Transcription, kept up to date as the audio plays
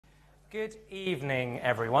Good evening,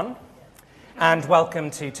 everyone, and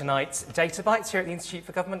welcome to tonight's Data Bites here at the Institute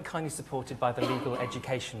for Government, kindly supported by the Legal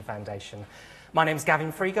Education Foundation. My name's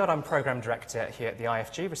Gavin Freegard, I'm Programme Director here at the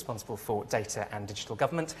IFG, responsible for data and digital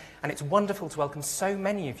government, and it's wonderful to welcome so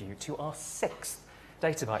many of you to our 6th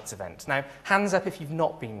Data Bites event. Now, hands up if you've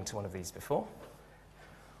not been to one of these before.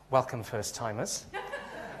 Welcome, first-timers.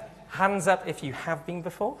 Hands up if you have been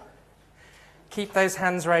before. Keep those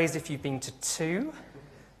hands raised if you've been to 2,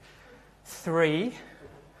 3,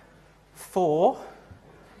 4,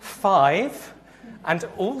 5, and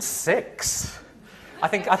all 6. I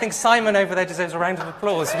think Simon over there deserves a round of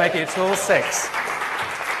applause for making it to all 6.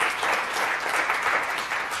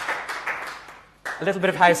 A little bit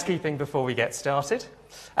of housekeeping before we get started.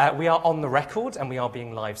 We are on the record and we are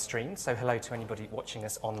being live streamed, so hello to anybody watching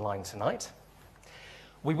us online tonight.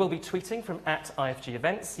 We will be tweeting from @IFG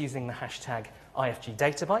Events using the hashtag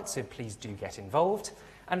IFGDataBytes, so please do get involved.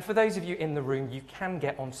 And for those of you in the room, you can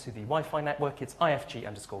get onto the Wi-Fi network. It's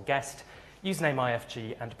IFG_guest, username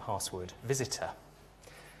IFG, and password visitor.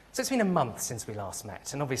 So it's been a month since we last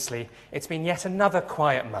met, and obviously it's been yet another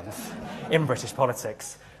quiet month in British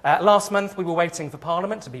politics. Last month we were waiting for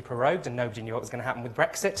Parliament to be prorogued and nobody knew what was going to happen with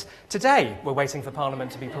Brexit. Today we're waiting for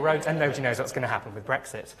Parliament to be prorogued and nobody knows what's going to happen with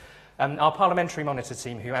Brexit. Our parliamentary monitor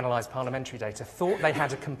team, who analysed parliamentary data, thought they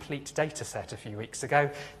had a complete data set a few weeks ago.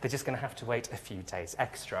 They're just going to have to wait a few days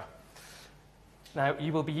extra. Now,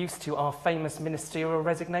 you will be used to our famous ministerial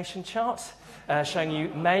resignation chart, showing you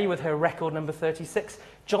May with her record number 36.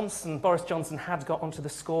 Boris Johnson had got onto the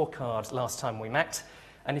scorecard last time we met.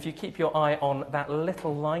 And if you keep your eye on that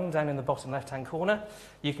little line down in the bottom left-hand corner,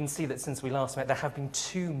 you can see that since we last met, there have been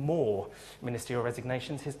 2 more ministerial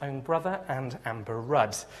resignations, his own brother and Amber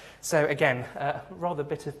Rudd. So again, rather a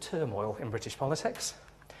bit of turmoil in British politics.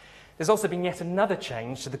 There's also been yet another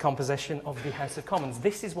change to the composition of the House of Commons.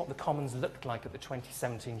 This is what the Commons looked like at the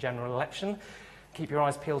 2017 general election. Keep your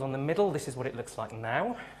eyes peeled on the middle. This is what it looks like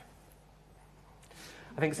now.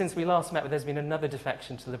 I think since we last met, there's been another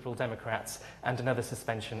defection to Liberal Democrats and another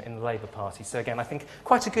suspension in the Labour Party. So again, I think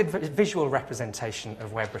quite a good visual representation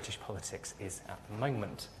of where British politics is at the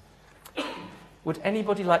moment. Would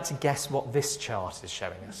anybody like to guess what this chart is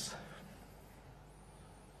showing us?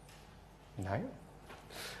 No?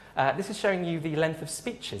 This is showing you the length of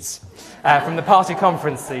speeches from the party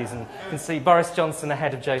conference season. You can see Boris Johnson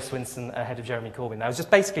ahead of Joe Swinson, ahead of Jeremy Corbyn. I was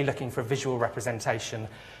just basically looking for a visual representation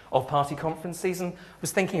of party conference season. I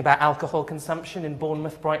was thinking about alcohol consumption in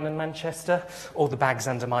Bournemouth, Brighton and Manchester, or the bags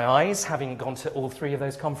under my eyes, having gone to all 3 of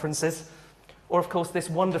those conferences. Or, of course, this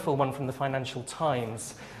wonderful one from the Financial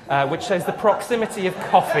Times, which shows the proximity of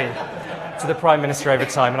coffee to the Prime Minister over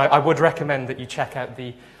time. And I would recommend that you check out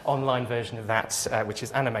the online version of that, which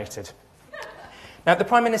is animated. Now, the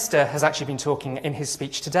Prime Minister has actually been talking in his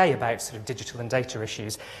speech today about sort of digital and data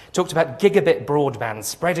issues. Talked about gigabit broadband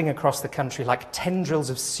spreading across the country like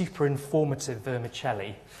tendrils of super informative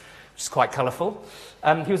vermicelli, which is quite colourful.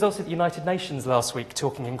 He was also at the United Nations last week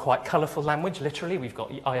talking in quite colourful language, literally. We've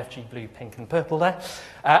got IFG blue, pink and purple there,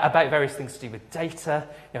 about various things to do with data,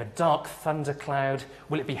 a dark thundercloud,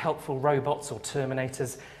 will it be helpful robots or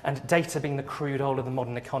terminators, and data being the crude oil of the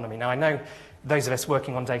modern economy. Now, I know those of us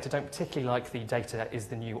working on data don't particularly like the data is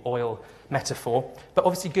the new oil metaphor, but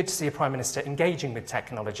obviously good to see a Prime Minister engaging with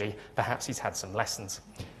technology. Perhaps he's had some lessons.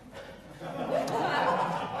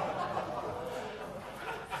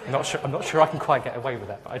 I'm not sure I can quite get away with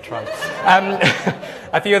that, but I try.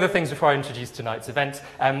 A few other things before I introduce tonight's event.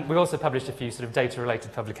 We've also published a few sort of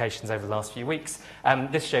data-related publications over the last few weeks.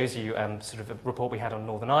 This shows you sort of a report we had on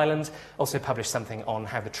Northern Ireland. Also published something on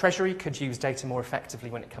how the Treasury could use data more effectively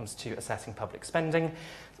when it comes to assessing public spending.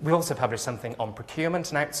 We also published something on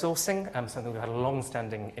procurement and outsourcing, something we've had a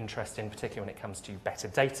long-standing interest in, particularly when it comes to better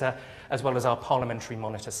data, as well as our Parliamentary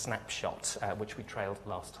Monitor snapshot, which we trailed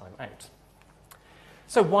last time out.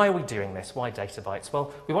 So why are we doing this? Why Data Bites?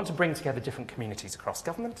 Well, we want to bring together different communities across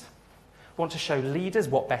government. We want to show leaders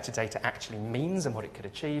what better data actually means and what it could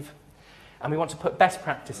achieve. And we want to put best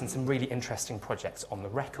practice and some really interesting projects on the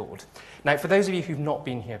record. Now, for those of you who've not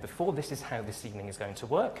been here before, this is how this evening is going to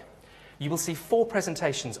work. You will see 4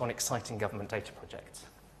 presentations on exciting government data projects.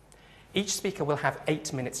 Each speaker will have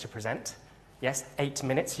 8 minutes to present. Yes, 8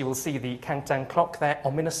 minutes. You will see the countdown clock there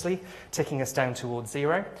ominously ticking us down towards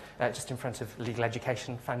 0, just in front of Legal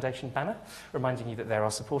Education Foundation banner, reminding you that there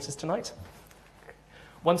are supporters tonight.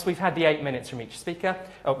 Once we've had the 8 minutes from each speaker,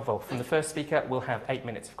 from the first speaker, we'll have 8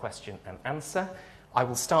 minutes of question and answer. I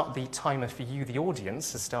will start the timer for you, the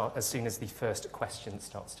audience, as soon as the first question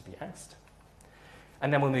starts to be asked.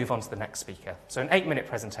 And then we'll move on to the next speaker. So an 8-minute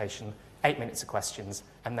presentation, 8 minutes of questions,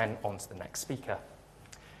 and then on to the next speaker.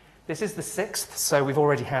 This is the 6th, so we've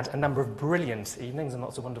already had a number of brilliant evenings and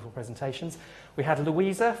lots of wonderful presentations. We had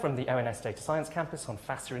Louisa from the ONS Data Science Campus on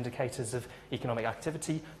faster indicators of economic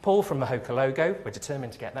activity, Paul from Mahoka Logo, we're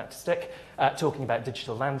determined to get that to stick, talking about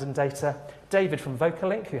digital land and data, David from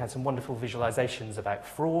Vocalink, who had some wonderful visualizations about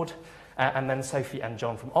fraud, and then Sophie and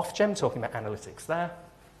John from Ofgem talking about analytics there.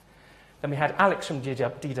 Then we had Alex from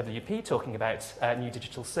DWP talking about new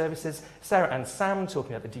digital services, Sarah and Sam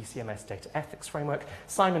talking about the DCMS data ethics framework,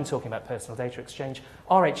 Simon talking about personal data exchange,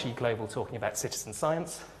 RHE Global talking about citizen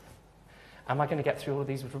science. Am I going to get through all of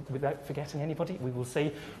these without forgetting anybody? We will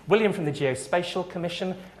see. William from the Geospatial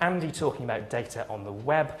Commission, Andy talking about data on the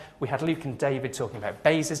web. We had Luke and David talking about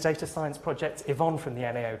Bayes' data science project, Yvonne from the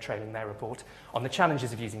NAO trailing their report on the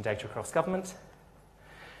challenges of using data across government.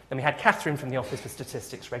 Then we had Catherine from the Office for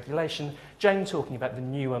Statistics Regulation, Jane talking about the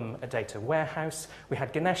Newham data warehouse. We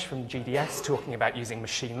had Ganesh from GDS talking about using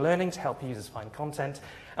machine learning to help users find content.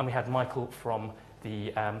 And we had Michael from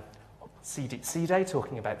the CDA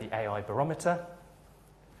talking about the AI barometer.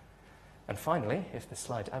 And finally, if the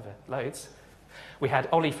slide ever loads, we had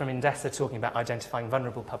Ollie from Indesa talking about identifying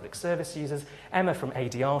vulnerable public service users, Emma from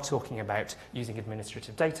ADR talking about using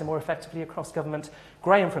administrative data more effectively across government,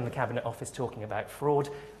 Graham from the Cabinet Office talking about fraud,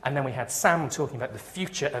 and then we had Sam talking about the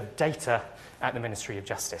future of data at the Ministry of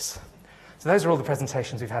Justice. So those are all the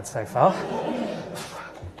presentations we've had so far.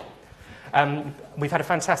 We've had a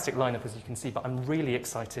fantastic lineup, as you can see, but I'm really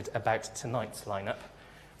excited about tonight's lineup,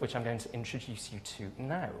 which I'm going to introduce you to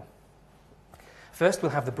now. First,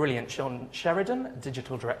 we'll have the brilliant John Sheridan,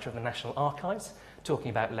 Digital Director of the National Archives, talking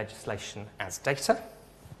about legislation as data.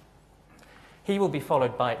 He will be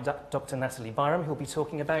followed by Dr. Natalie Byrom, who will be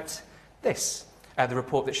talking about this, the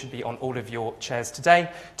report that should be on all of your chairs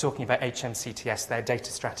today, talking about HMCTS, their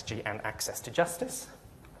data strategy and access to justice.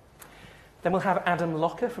 Then we'll have Adam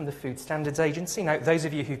Locker from the Food Standards Agency. Now, those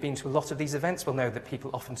of you who've been to a lot of these events will know that people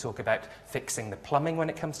often talk about fixing the plumbing when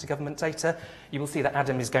it comes to government data. You will see that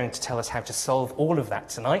Adam is going to tell us how to solve all of that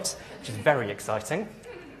tonight, which is very exciting.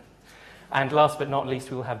 And last but not least,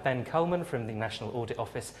 we will have Ben Coleman from the National Audit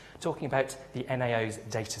Office talking about the NAO's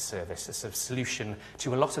data service, a sort of solution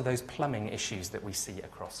to a lot of those plumbing issues that we see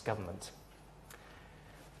across government.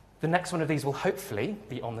 The next one of these will hopefully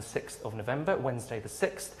be on the 6th of November, Wednesday the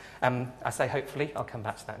 6th. I say hopefully, I'll come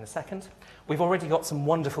back to that in a second. We've already got some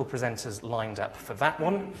wonderful presenters lined up for that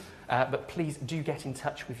one, but please do get in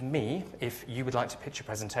touch with me if you would like to pitch a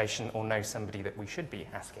presentation or know somebody that we should be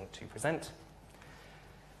asking to present.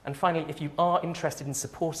 And finally, if you are interested in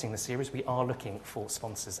supporting the series, we are looking for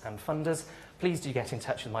sponsors and funders. Please do get in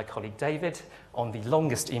touch with my colleague David on the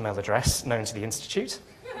longest email address known to the Institute.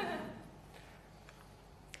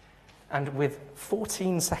 And with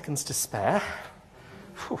 14 seconds to spare,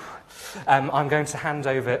 I'm going to hand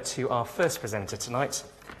over to our first presenter tonight.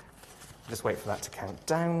 Just wait for that to count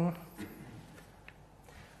down.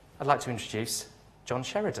 I'd like to introduce John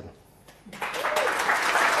Sheridan.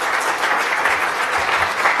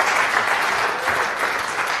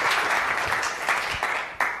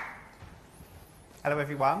 Hello,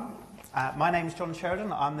 everyone. My name is John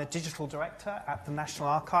Sheridan. I'm the Digital Director at the National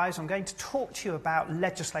Archives. I'm going to talk to you about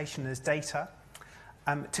legislation as data.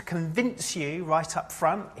 To convince you right up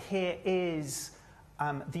front, here is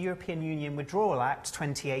the European Union Withdrawal Act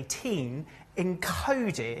 2018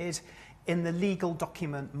 encoded in the legal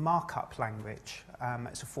document markup language.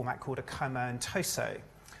 It's a format called a Coleman TOSO.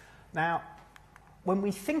 Now, when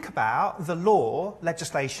we think about the law,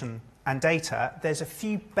 legislation, and data, there's a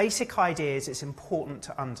few basic ideas it's important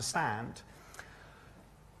to understand.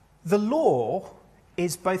 The law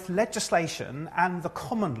is both legislation and the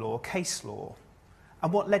common law, case law.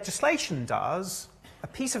 And what legislation does, a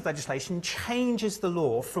piece of legislation changes the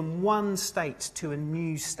law from one state to a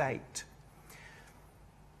new state.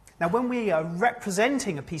 Now, when we are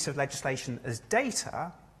representing a piece of legislation as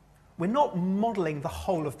data, we're not modelling the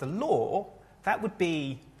whole of the law. That would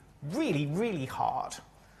be really, really hard.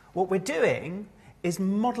 What we're doing is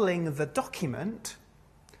modelling the document,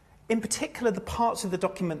 in particular the parts of the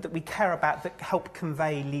document that we care about that help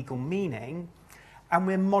convey legal meaning, and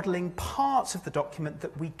we're modelling parts of the document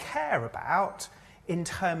that we care about in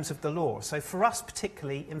terms of the law. So for us,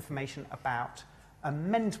 particularly information about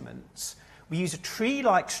amendments. We use a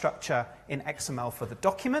tree-like structure in XML for the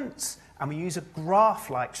documents, and we use a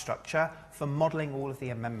graph-like structure for modelling all of the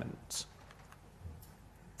amendments.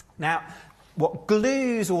 Now, what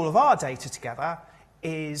glues all of our data together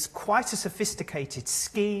is quite a sophisticated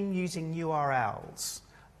scheme using URLs.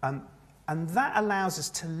 And that allows us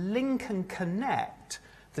to link and connect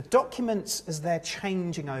the documents as they're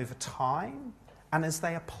changing over time and as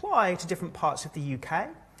they apply to different parts of the UK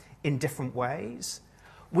in different ways,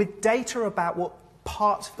 with data about what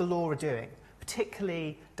parts of the law are doing,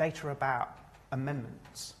 particularly data about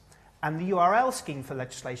amendments. And the URL scheme for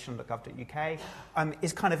legislation.gov.uk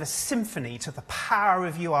is kind of a symphony to the power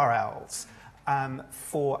of URLs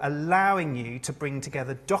for allowing you to bring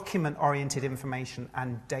together document-oriented information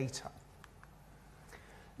and data.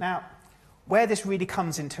 Now, where this really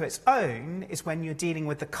comes into its own is when you're dealing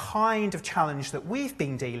with the kind of challenge that we've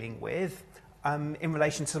been dealing with in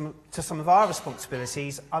relation to some of our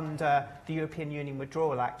responsibilities under the European Union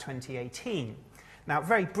Withdrawal Act 2018. Now,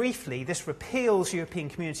 very briefly, this repeals European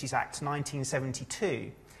Communities Act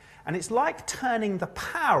 1972, and it's like turning the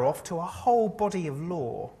power off to a whole body of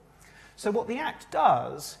law. So what the Act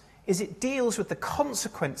does is it deals with the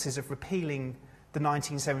consequences of repealing the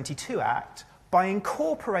 1972 Act by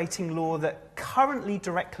incorporating law that currently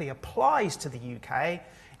directly applies to the UK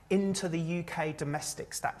into the UK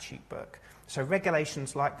domestic statute book. So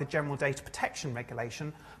regulations like the General Data Protection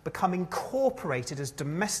Regulation become incorporated as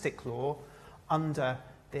domestic law under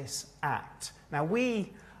this Act. Now,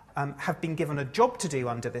 we have been given a job to do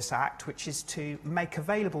under this Act, which is to make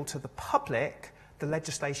available to the public the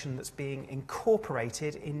legislation that's being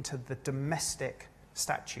incorporated into the domestic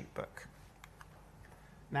statute book.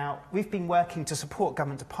 Now, we've been working to support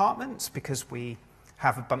government departments because we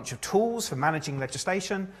have a bunch of tools for managing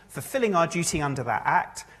legislation, fulfilling our duty under that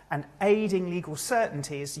Act, and aiding legal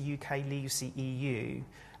certainty as the UK leaves the EU.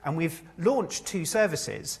 And we've launched two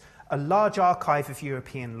services: a large archive of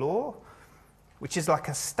European law, which is like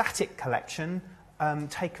a static collection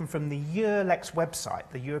taken from the EURLEX website,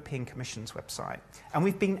 the European Commission's website. And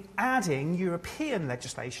we've been adding European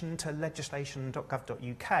legislation to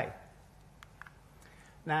legislation.gov.uk.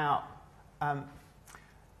 Now,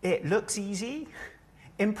 it looks easy.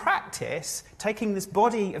 In practice, taking this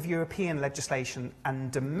body of European legislation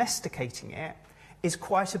and domesticating it is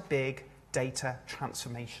quite a big data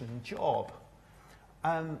transformation job.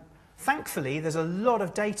 Thankfully, there's a lot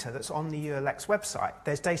of data that's on the EURLEX website.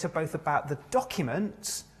 There's data both about the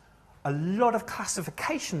documents, a lot of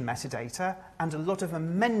classification metadata, and a lot of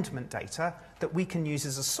amendment data that we can use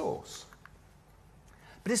as a source.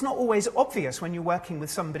 But it's not always obvious when you're working with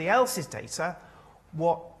somebody else's data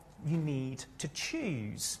what you need to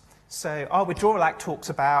choose. So our Withdrawal Act talks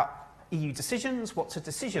about EU decisions. What's a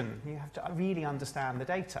decision? You have to really understand the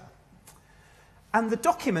data. And the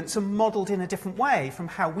documents are modelled in a different way from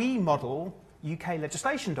how we model UK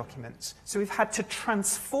legislation documents. So we've had to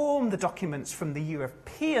transform the documents from the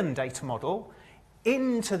European data model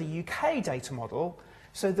into the UK data model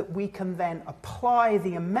so that we can then apply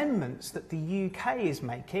the amendments that the UK is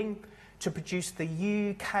making to produce the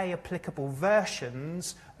UK applicable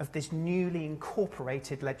versions of this newly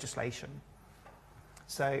incorporated legislation.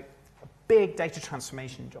 So a big data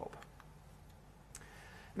transformation job.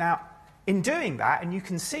 Now, in doing that, and you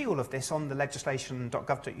can see all of this on the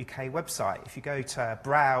legislation.gov.uk website, if you go to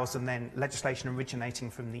Browse and then legislation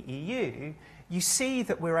originating from the EU, you see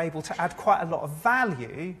that we're able to add quite a lot of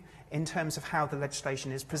value in terms of how the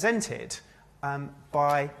legislation is presented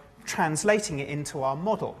by translating it into our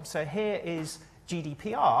model. So here is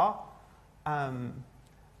GDPR, and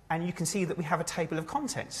you can see that we have a table of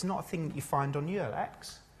contents. It's not a thing that you find on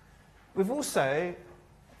EURLEX. We've also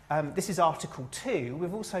this is Article 2.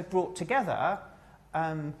 We've also brought together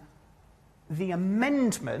the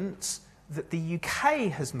amendments that the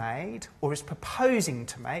UK has made or is proposing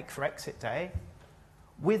to make for exit day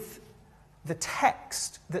with the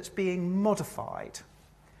text that's being modified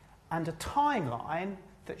and a timeline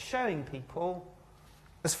that's showing people,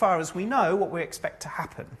 as far as we know, what we expect to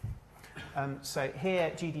happen. So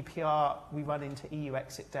here, GDPR, we run into EU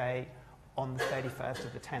exit day on the 31st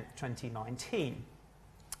of the 10th, 2019.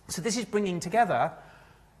 So this is bringing together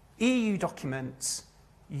EU documents,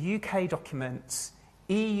 UK documents,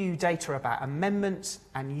 EU data about amendments,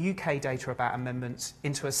 and UK data about amendments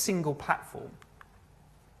into a single platform.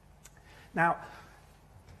 Now,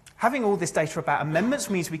 having all this data about amendments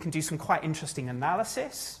means we can do some quite interesting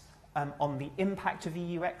analysis on the impact of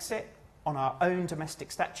EU exit on our own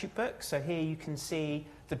domestic statute book. So here you can see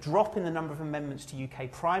the drop in the number of amendments to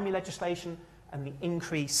UK primary legislation and the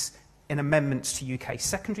increase in amendments to UK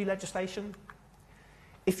secondary legislation.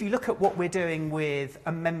 If you look at what we're doing with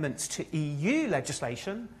amendments to EU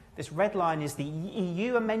legislation, this red line is the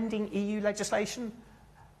EU amending EU legislation,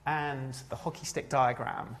 and the hockey stick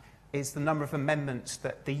diagram is the number of amendments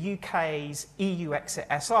that the UK's EU exit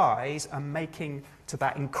SIs are making to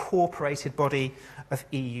that incorporated body of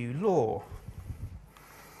EU law.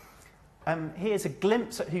 Here's a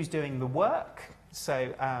glimpse at who's doing the work.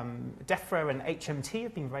 So DEFRA and HMT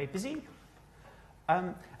have been very busy.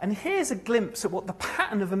 And here's a glimpse at what the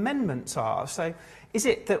pattern of amendments are. So is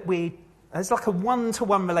it that there's like a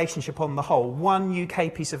one-to-one relationship on the whole, one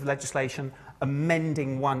UK piece of legislation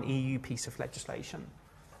amending one EU piece of legislation?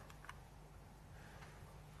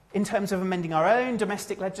 In terms of amending our own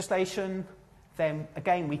domestic legislation, then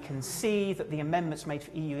again we can see that the amendments made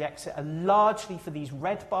for EU exit are largely for these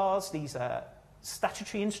red bars. These are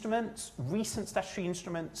statutory instruments, recent statutory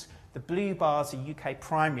instruments. The blue bars are UK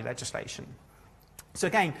primary legislation. So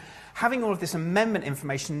again, having all of this amendment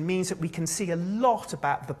information means that we can see a lot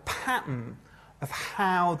about the pattern of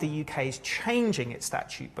how the UK is changing its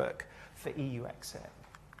statute book for EU exit.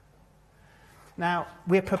 Now,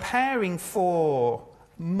 we're preparing for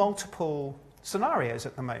multiple scenarios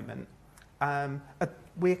at the moment.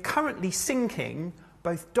 We're currently syncing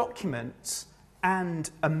both documents and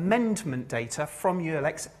amendment data from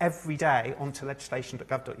ULX every day onto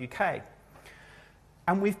legislation.gov.uk.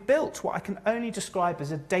 And we've built what I can only describe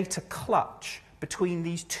as a data clutch between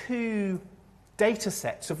these two data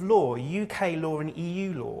sets of law, UK law and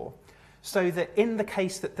EU law, so that in the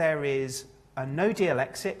case that there is a no-deal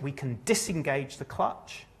exit, we can disengage the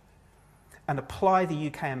clutch and apply the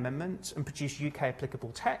UK amendments and produce UK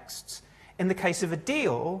applicable texts. In the case of a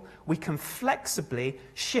deal, we can flexibly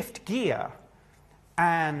shift gear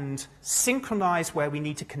and synchronise where we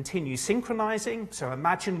need to continue synchronising. So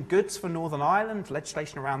imagine goods for Northern Ireland,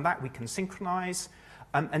 legislation around that we can synchronise,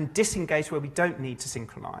 and disengage where we don't need to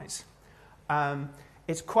synchronise.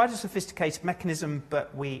 It's quite a sophisticated mechanism,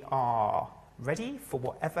 but we are ready for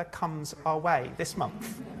whatever comes our way this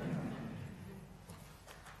month.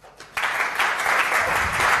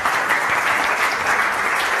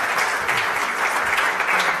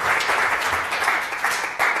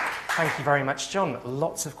 Thank you very much, John.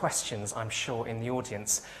 Lots of questions, I'm sure, in the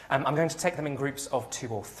audience. I'm going to take them in groups of 2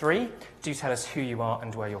 or 3. Do tell us who you are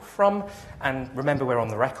and where you're from. And remember, we're on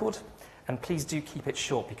the record. And please do keep it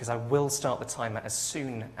short, because I will start the timer as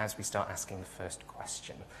soon as we start asking the first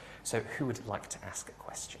question. So who would like to ask a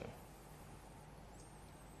question?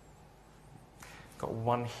 Got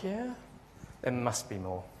one here. There must be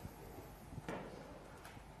more.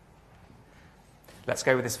 Let's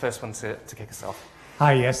go with this first one to kick us off.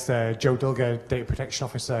 Hi, yes, Joe Dulger, Data Protection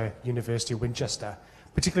Officer, University of Winchester.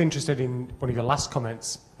 Particularly interested in one of your last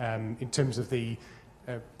comments in terms of the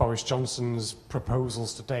Boris Johnson's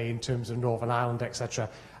proposals today in terms of Northern Ireland, etc.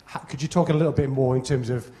 Could you talk a little bit more in terms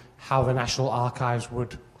of how the National Archives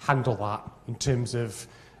would handle that in terms of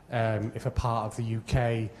if a part of the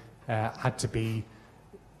UK had to be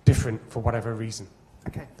different for whatever reason?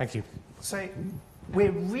 Okay. Thank you. So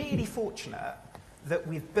we're really fortunate that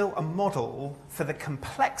we've built a model for the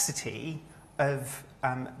complexity of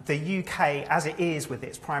the UK as it is with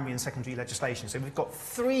its primary and secondary legislation. So we've got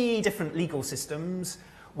 3 different legal systems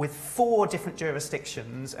with 4 different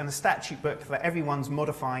jurisdictions and a statute book that everyone's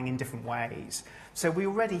modifying in different ways. So we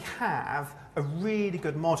already have a really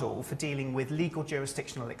good model for dealing with legal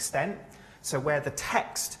jurisdictional extent. So where the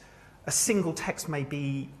text, a single text may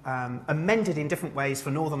be amended in different ways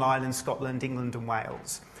for Northern Ireland, Scotland, England and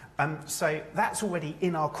Wales. So that's already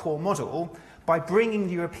in our core model. By bringing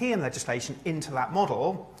European legislation into that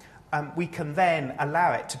model, we can then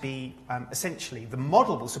allow it to be essentially, the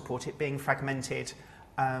model will support it being fragmented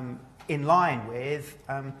in line with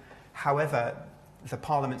however the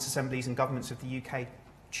parliaments, assemblies and governments of the UK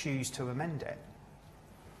choose to amend it.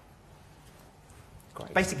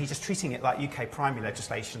 Great. Basically just treating it like UK primary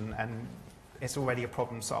legislation, and it's already a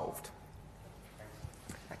problem solved.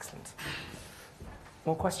 Excellent.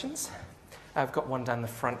 More questions? I've got one down the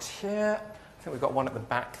front here. I think we've got one at the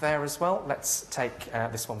back there as well. Let's take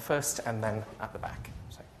this one first and then at the back.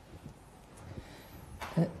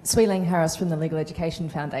 Sweeling Harris from the Legal Education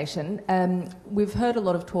Foundation. We've heard a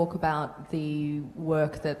lot of talk about the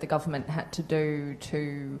work that the government had to do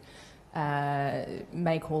to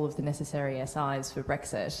make all of the necessary SIs for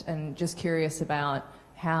Brexit, and just curious about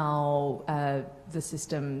how the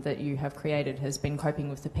system that you have created has been coping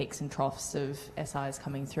with the peaks and troughs of SIs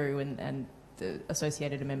coming through and the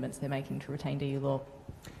associated amendments they're making to retain EU law.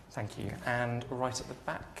 Thank you. And right at the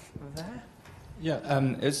back there. Yeah,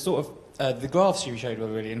 it's sort of the graphs you showed were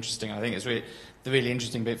really interesting. I think it's really the really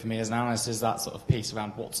interesting bit for me as an analyst is that sort of piece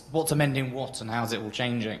around what's amending what and how's it all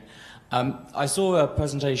changing. I saw a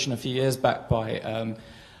presentation a few years back by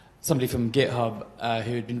somebody from GitHub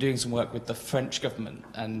who had been doing some work with the French government,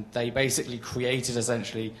 and they basically created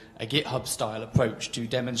essentially a GitHub-style approach to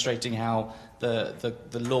demonstrating how the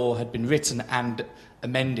law had been written and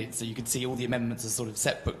amended, so you could see all the amendments as sort of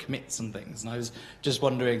separate commits and things. And I was just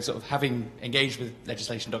wondering, sort of having engaged with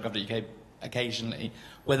legislation.gov.uk occasionally,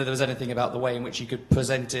 whether there was anything about the way in which you could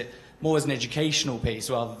present it more as an educational piece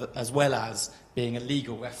as well as being a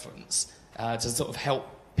legal reference to sort of help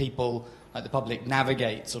people, like the public,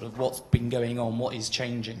 navigate sort of what's been going on, what is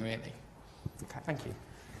changing really. Okay. Thank you.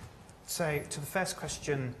 So to the first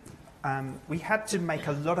question, we had to make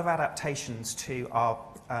a lot of adaptations to our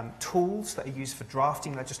tools that are used for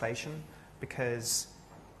drafting legislation, because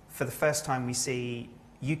for the first time we see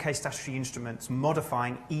UK statutory instruments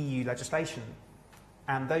modifying EU legislation,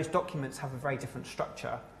 and those documents have a very different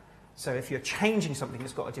structure. So if you're changing something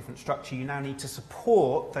that's got a different structure, you now need to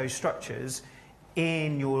support those structures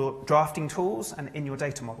in your drafting tools and in your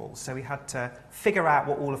data models. So we had to figure out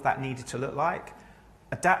what all of that needed to look like,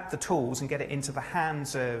 adapt the tools and get it into the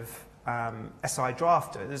hands of SI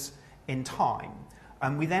drafters in time.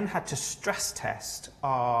 And we then had to stress test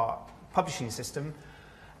our publishing system,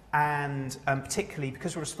 and particularly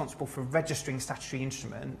because we're responsible for registering statutory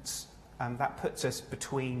instruments, that puts us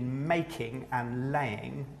between making and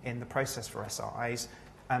laying in the process for SIs,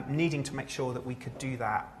 needing to make sure that we could do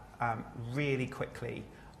that really quickly,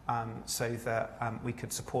 so that we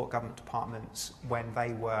could support government departments when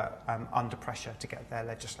they were under pressure to get their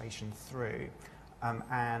legislation through.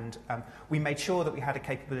 And we made sure that we had a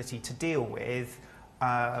capability to deal with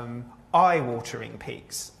eye-watering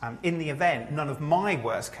peaks. In the event, none of my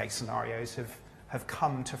worst-case scenarios have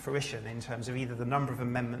come to fruition in terms of either the number of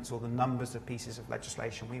amendments or the numbers of pieces of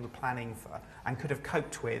legislation we were planning for, and could have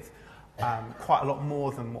coped with quite a lot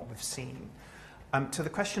more than what we've seen. To the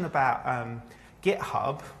question about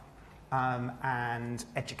GitHub and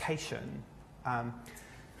education,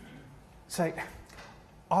 so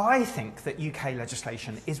I think that UK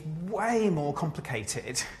legislation is way more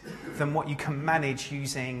complicated than what you can manage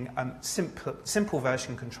using simple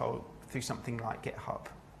version control through something like GitHub.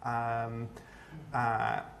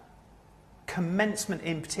 Commencement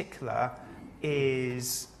in particular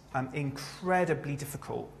is incredibly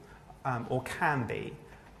difficult, or can be,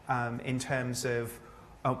 in terms of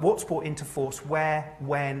what's brought into force, where,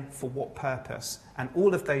 when, for what purpose, and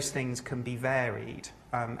all of those things can be varied.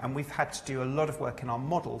 And we've had to do a lot of work in our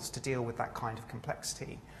models to deal with that kind of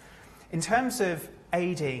complexity. In terms of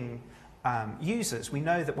aiding users, we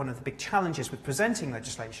know that one of the big challenges with presenting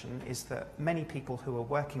legislation is that many people who are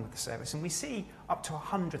working with the service, and we see up to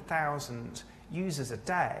 100,000 users a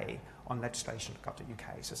day on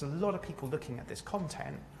legislation.gov.uk, so there's a lot of people looking at this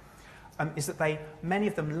content, is that many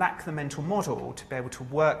of them lack the mental model to be able to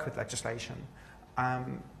work with legislation.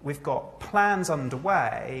 We've got plans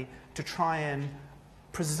underway to try and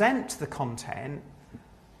present the content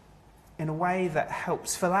in a way that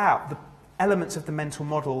helps fill out the elements of the mental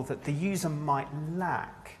model that the user might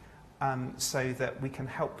lack, so that we can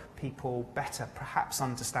help people better perhaps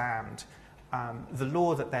understand the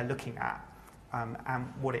law that they're looking at,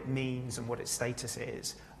 and what it means and what its status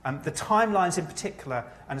is. The timelines in particular,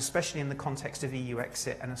 and especially in the context of EU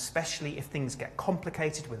exit, and especially if things get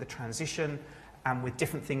complicated with a transition and with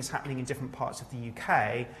different things happening in different parts of the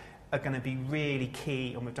UK, are going to be really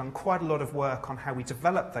key. And we've done quite a lot of work on how we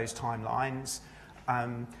develop those timelines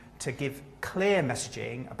to give clear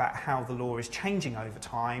messaging about how the law is changing over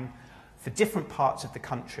time for different parts of the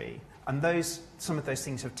country. And some of those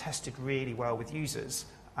things have tested really well with users.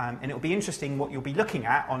 And it'll be interesting what you'll be looking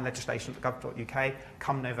at on legislation.gov.uk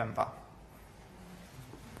come November.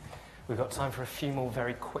 We've got time for a few more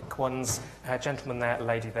very quick ones. Gentleman there,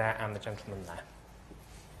 lady there, and the gentleman there.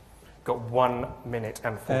 Got 1 minute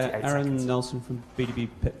and 48 Aaron seconds. Nelson from BDB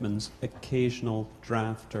Pitman's, occasional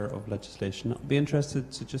drafter of legislation. I'd be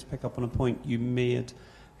interested to just pick up on a point you made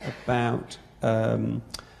about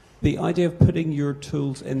the idea of putting your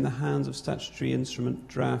tools in the hands of statutory instrument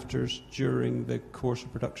drafters during the course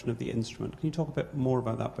of production of the instrument. Can you talk a bit more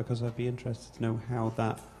about that? Because I'd be interested to know how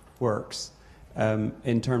that works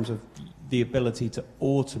in terms of the ability to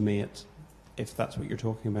automate, if that's what you're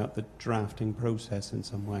talking about, the drafting process in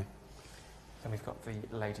some way. And we've got the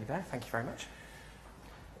lady there. Thank you very much.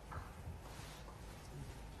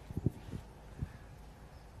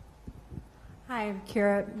 Hi, I'm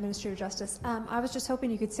Kira, Ministry of Justice. I was just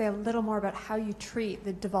hoping you could say a little more about how you treat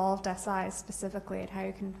the devolved SIs specifically, and how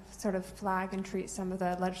you can sort of flag and treat some of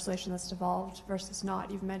the legislation that's devolved versus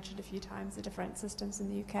not. You've mentioned a few times the different systems in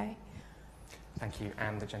the UK. Thank you.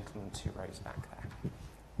 And the gentleman 2 rows back there.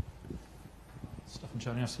 Stefan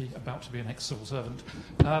Czerniawski, about to be an ex-civil servant.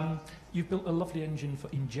 You've built a lovely engine for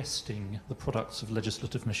ingesting the products of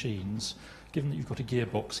legislative machines. Given that you've got a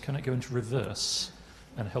gearbox, can it go into reverse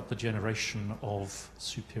and help the generation of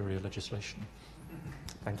superior legislation?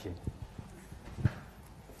 Thank you.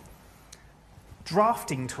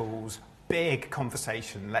 Drafting tools, big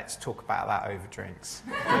conversation. Let's talk about that over drinks.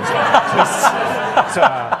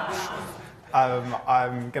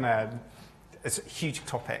 It's a huge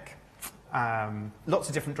topic. Lots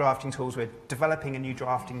of different drafting tools. We're developing a new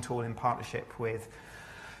drafting tool in partnership with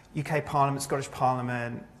UK Parliament, Scottish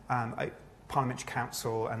Parliament, Parliamentary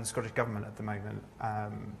Council and the Scottish Government at the moment.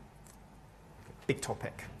 Big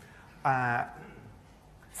topic.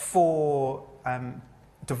 For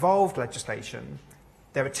devolved legislation,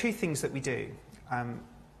 there are two things that we do.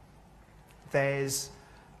 There's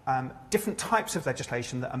different types of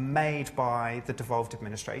legislation that are made by the devolved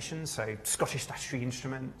administration, so Scottish statutory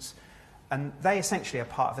instruments, and they essentially are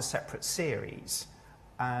part of a separate series.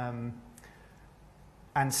 And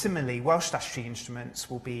similarly, Welsh statutory instruments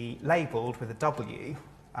will be labelled with a W,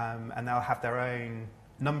 and they'll have their own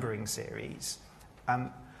numbering series.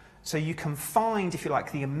 So you can find, if you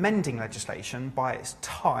like, the amending legislation by its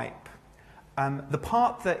type. The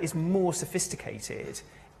part that is more sophisticated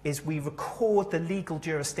is we record the legal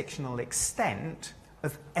jurisdictional extent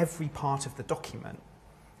of every part of the document.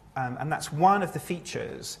 And that's one of the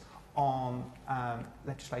features on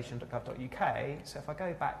legislation.gov.uk. So if I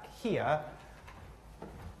go back here,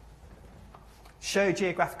 show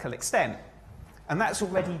geographical extent. And that's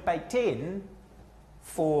already baked in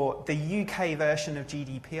for the UK version of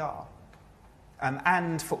GDPR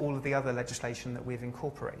and for all of the other legislation that we've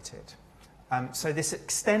incorporated. So this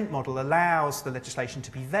extent model allows the legislation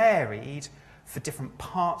to be varied for different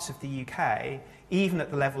parts of the UK, even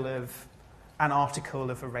at the level of an article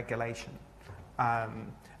of a regulation.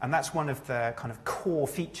 And that's one of the kind of core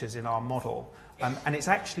features in our model. And it's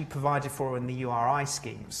actually provided for in the URI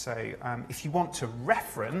scheme. So if you want to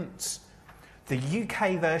reference the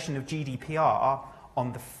UK version of GDPR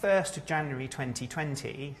on the 1st of January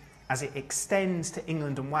 2020, as it extends to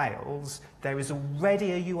England and Wales, there is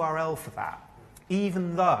already a URL for that,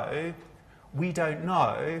 even though we don't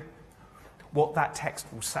know what that text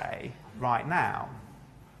will say right now.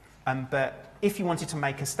 But if you wanted to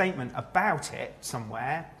make a statement about it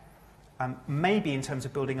somewhere, maybe in terms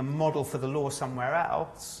of building a model for the law somewhere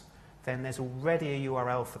else, then there's already a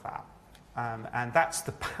URL for that. And that's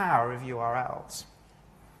the power of URLs.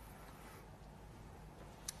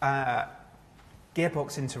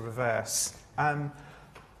 Gearbox into reverse.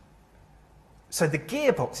 So the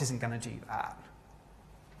gearbox isn't going to do that.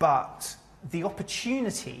 But the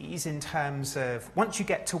opportunities in terms of, once you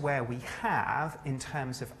get to where we have, in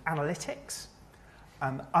terms of analytics,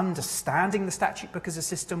 understanding the statute book as a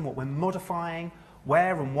system, what we're modifying,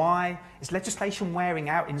 where and why, is legislation wearing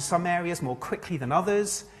out in some areas more quickly than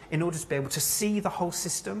others, in order to be able to see the whole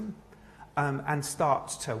system and start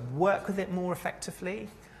to work with it more effectively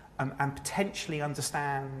and potentially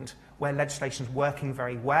understand where legislation is working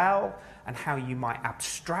very well and how you might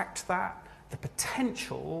abstract that. The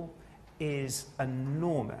potential is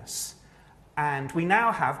enormous. And we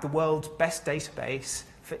now have the world's best database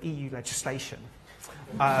for EU legislation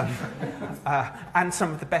and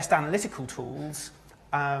some of the best analytical tools.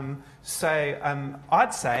 So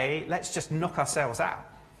I'd say let's just knock ourselves out.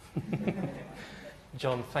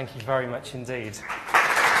 John, thank you very much indeed.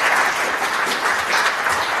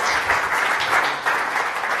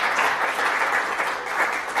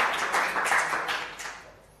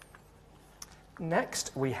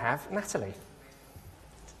 Next, we have Natalie.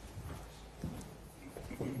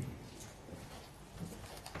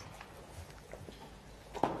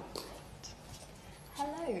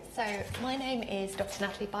 Hello, so my name is Dr.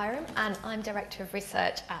 Natalie Byrom and I'm Director of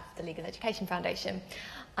Research at the Legal Education Foundation.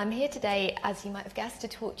 I'm here today, as you might have guessed, to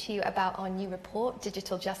talk to you about our new report,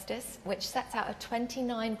 Digital Justice, which sets out a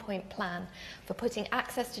 29-point plan for putting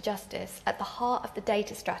access to justice at the heart of the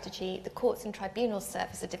data strategy the Courts and Tribunals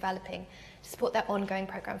Service are developing to support their ongoing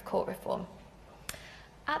programme of court reform.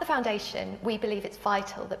 At the Foundation, we believe it's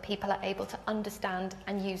vital that people are able to understand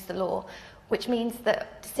and use the law, which means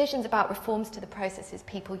that decisions about reforms to the processes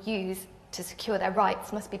people use to secure their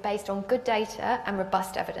rights must be based on good data and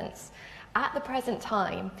robust evidence. At the present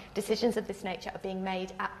time, decisions of this nature are being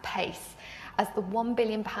made at pace as the £1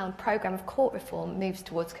 billion programme of court reform moves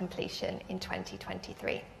towards completion in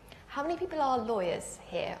 2023. How many people are lawyers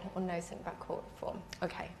here or know something about court reform?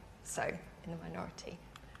 Okay, so in the minority.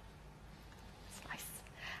 That's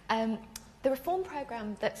nice. The reform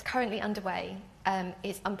programme that's currently underway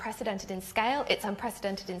is unprecedented in scale, it's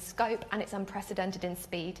unprecedented in scope, and it's unprecedented in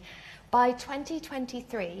speed. By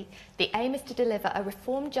 2023, the aim is to deliver a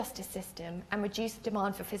reformed justice system and reduce the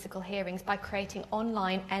demand for physical hearings by creating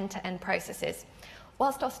online end-to-end processes.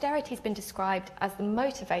 Whilst austerity has been described as the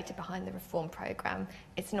motivator behind the reform programme,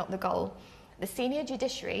 it's not the goal. The senior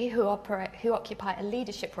judiciary, who occupy a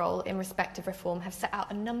leadership role in respect of reform, have set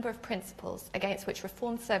out a number of principles against which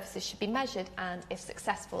reform services should be measured and, if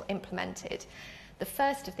successful, implemented. The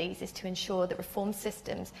first of these is to ensure that reform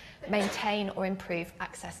systems maintain or improve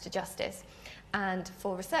access to justice. And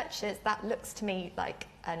for researchers, that looks to me like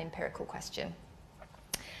an empirical question.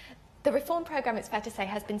 The reform programme, it's fair to say,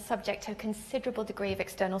 has been subject to a considerable degree of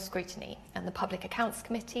external scrutiny, and the Public Accounts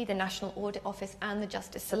Committee, the National Audit Office and the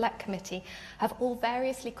Justice Select Committee have all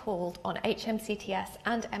variously called on HMCTS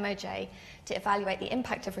and MOJ to evaluate the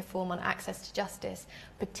impact of reform on access to justice,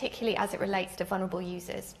 particularly as it relates to vulnerable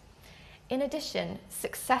users. In addition,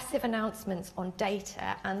 successive announcements on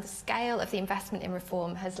data and the scale of the investment in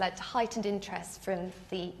reform has led to heightened interest from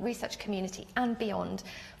the research community and beyond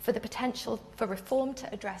for the potential for reform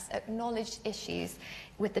to address acknowledged issues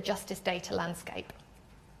with the justice data landscape.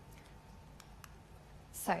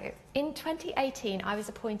 So, in 2018, I was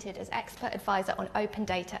appointed as expert advisor on open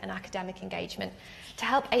data and academic engagement to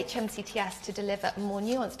help HMCTS to deliver a more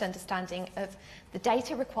nuanced understanding of the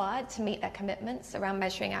data required to meet their commitments around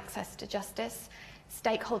measuring access to justice,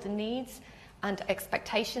 stakeholder needs and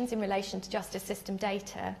expectations in relation to justice system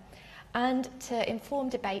data, and to inform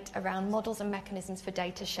debate around models and mechanisms for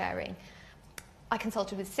data sharing. I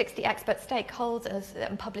consulted with 60 expert stakeholders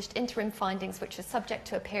and published interim findings which were subject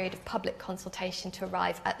to a period of public consultation to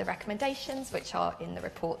arrive at the recommendations which are in the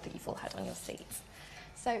report that you've all had on your seats.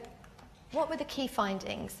 So, what were the key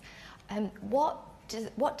findings?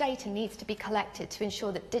 What data needs to be collected to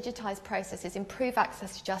ensure that digitised processes improve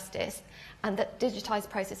access to justice and that digitised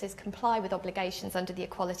processes comply with obligations under the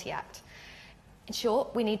Equality Act? In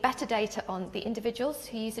short, we need better data on the individuals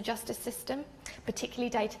who use the justice system, particularly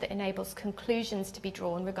data that enables conclusions to be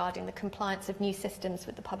drawn regarding the compliance of new systems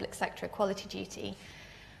with the public sector equality duty.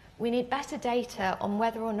 We need better data on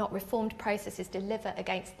whether or not reformed processes deliver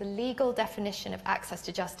against the legal definition of access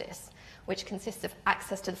to justice, which consists of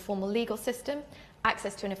access to the formal legal system,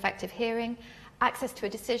 access to an effective hearing, access to a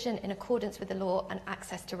decision in accordance with the law, and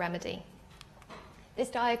access to remedy. This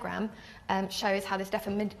diagram shows how this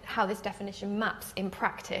definition maps in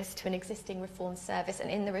practice to an existing reform service, and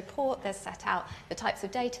in the report there's set out the types of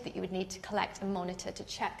data that you would need to collect and monitor to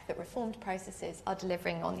check that reformed processes are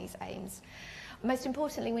delivering on these aims. Most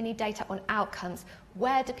importantly, we need data on outcomes.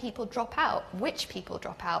 Where do people drop out? Which people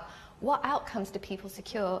drop out? What outcomes do people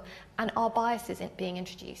secure? And are biases being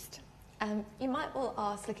introduced? You might all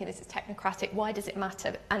ask, looking at this as technocratic, why does it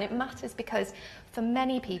matter? And it matters because for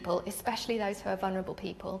many people, especially those who are vulnerable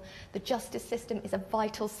people, the justice system is a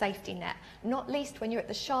vital safety net, not least when you're at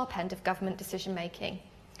the sharp end of government decision making.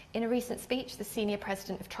 In a recent speech, the senior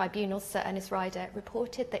president of tribunals, Sir Ernest Ryder,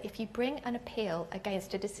 reported that if you bring an appeal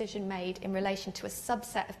against a decision made in relation to a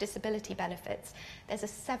subset of disability benefits, there's a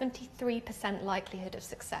 73% likelihood of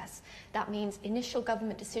success. That means initial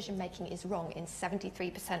government decision making is wrong in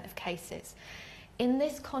 73% of cases. In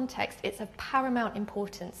this context, it's of paramount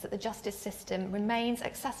importance that the justice system remains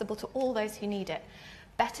accessible to all those who need it.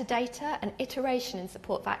 Better data and iteration in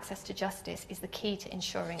support of access to justice is the key to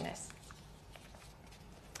ensuring this.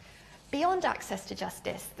 Beyond access to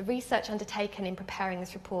justice, the research undertaken in preparing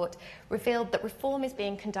this report revealed that reform is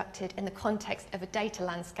being conducted in the context of a data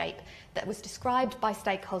landscape that was described by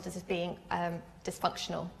stakeholders as being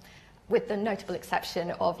dysfunctional, with the notable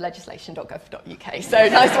exception of legislation.gov.uk. So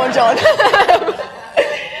nice one, John.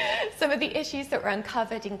 Some of the issues that were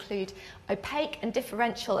uncovered include opaque and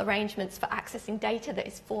differential arrangements for accessing data that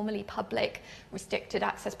is formally public, restricted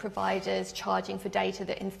access providers charging for data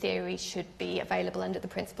that in theory should be available under the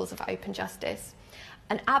principles of open justice,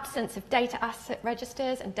 an absence of data asset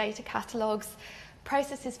registers and data catalogues,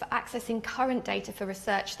 processes for accessing current data for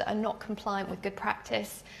research that are not compliant with good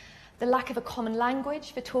practice, the lack of a common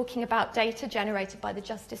language for talking about data generated by the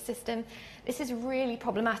justice system. This is really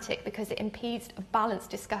problematic because it impedes a balanced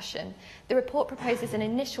discussion. The report proposes an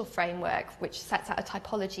initial framework which sets out a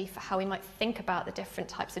typology for how we might think about the different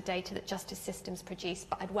types of data that justice systems produce,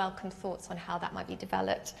 but I'd welcome thoughts on how that might be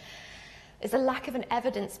developed. There's a lack of an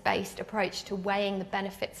evidence-based approach to weighing the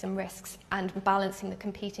benefits and risks and balancing the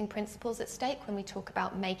competing principles at stake when we talk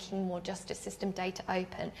about making more justice system data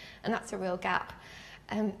open, and that's a real gap.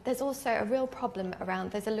 There's also a real problem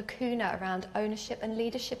there's a lacuna around ownership and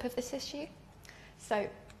leadership of this issue. So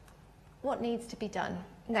what needs to be done?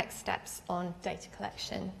 Next steps on data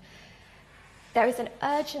collection. There is an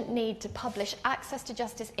urgent need to publish access to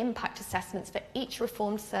justice impact assessments for each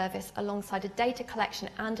reformed service alongside a data collection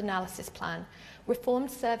and analysis plan.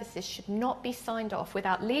 Reformed services should not be signed off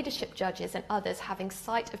without leadership judges and others having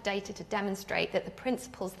sight of data to demonstrate that the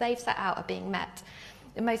principles they've set out are being met.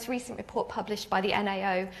 The most recent report published by the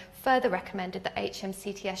NAO further recommended that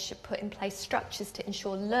HMCTS should put in place structures to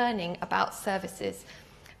ensure learning about services,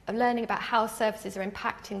 learning about how services are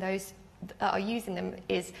impacting those that are using them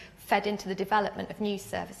is fed into the development of new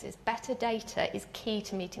services. Better data is key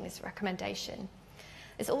to meeting this recommendation.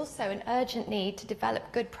 There's also an urgent need to develop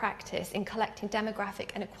good practice in collecting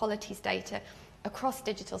demographic and equalities data across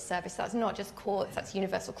digital service. That's not just courts, that's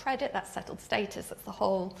universal credit, that's settled status, that's the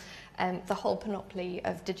whole panoply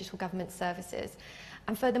of digital government services.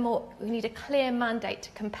 And furthermore, we need a clear mandate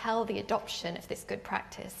to compel the adoption of this good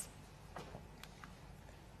practice.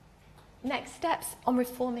 Next steps on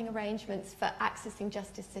reforming arrangements for accessing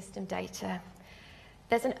justice system data.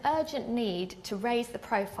 There's an urgent need to raise the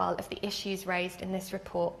profile of the issues raised in this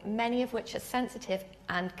report, many of which are sensitive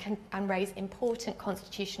and raise important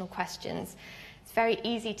constitutional questions. It's very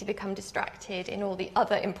easy to become distracted in all the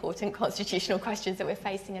other important constitutional questions that we're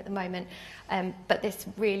facing at the moment, but this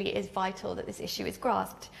really is vital that this issue is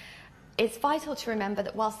grasped. It's vital to remember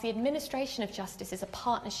that whilst the administration of justice is a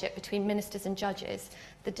partnership between ministers and judges,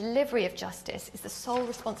 the delivery of justice is the sole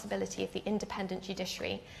responsibility of the independent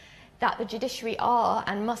judiciary. That the judiciary are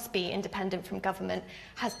and must be independent from government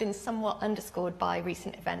has been somewhat underscored by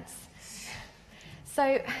recent events.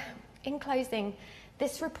 So, in closing,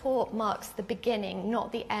 this report marks the beginning,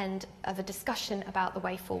 not the end, of a discussion about the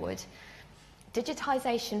way forward.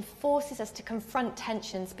 Digitisation forces us to confront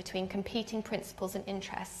tensions between competing principles and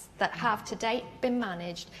interests that have to date been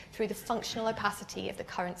managed through the functional opacity of the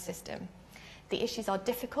current system. The issues are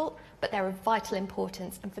difficult, but they're of vital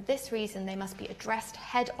importance, and for this reason they must be addressed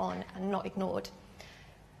head-on and not ignored.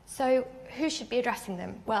 So, who should be addressing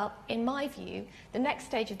them? Well, in my view, the next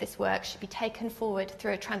stage of this work should be taken forward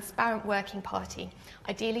through a transparent working party,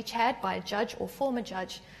 ideally chaired by a judge or former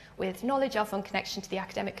judge, with knowledge of and connection to the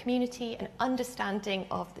academic community, an understanding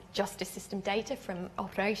of the justice system data from an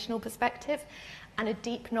operational perspective, and a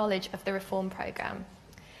deep knowledge of the reform programme.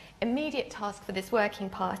 Immediate tasks for this working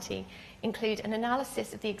party include an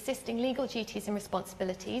analysis of the existing legal duties and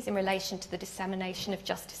responsibilities in relation to the dissemination of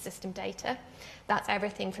justice system data. That's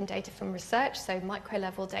everything from data from research, so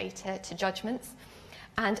micro-level data, to judgments,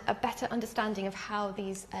 and a better understanding of how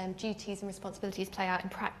these duties and responsibilities play out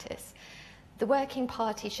in practice. The working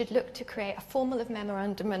party should look to create a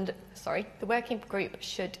the working group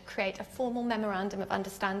should create a formal memorandum of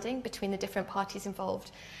understanding between the different parties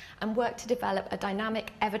involved and work to develop a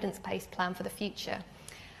dynamic evidence-based plan for the future.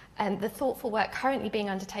 The thoughtful work currently being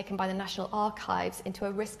undertaken by the National Archives into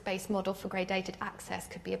a risk-based model for gradated access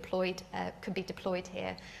could be deployed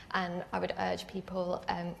here, and I would urge people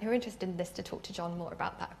who are interested in this to talk to John more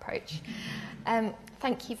about that approach.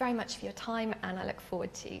 Thank you very much for your time, and I look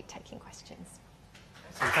forward to taking questions.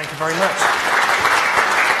 Thank you very much.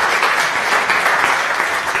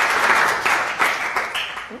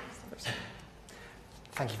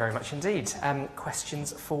 Thank you very much indeed.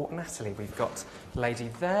 Questions for Natalie? We've got a lady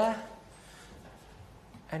there.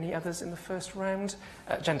 Any others in the first round?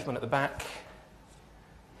 Gentleman at the back.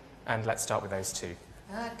 And let's start with those two.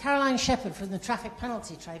 Caroline Shepherd from the Traffic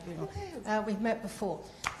Penalty Tribunal. We've met before.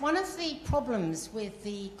 One of the problems with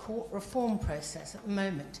the court reform process at the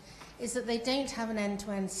moment is that they don't have an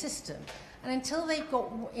end-to-end system. And until they've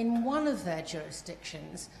got, in one of their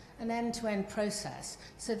jurisdictions, an end-to-end process,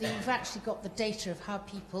 so that you've actually got the data of how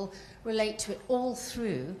people relate to it all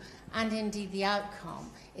through, and indeed the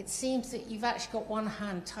outcome, it seems that you've actually got one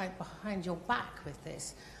hand tied behind your back with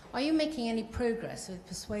this. Are you making any progress with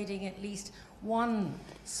persuading at least one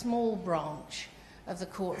small branch of the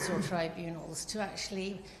courts or tribunals to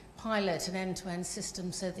actually pilot an end-to-end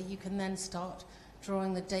system so that you can then start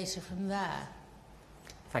drawing the data from there?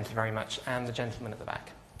 Thank you very much. And the gentleman at the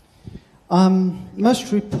back.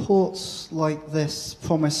 Most reports like this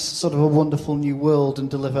promise sort of a wonderful new world and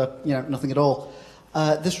deliver, nothing at all.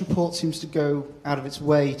 This report seems to go out of its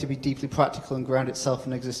way to be deeply practical and ground itself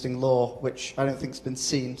in existing law, which I don't think has been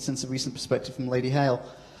seen since a recent perspective from Lady Hale.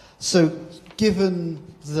 So, given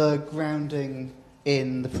the grounding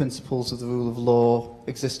in the principles of the rule of law,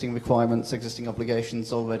 existing requirements, existing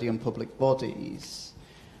obligations already on public bodies,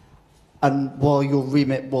 and while your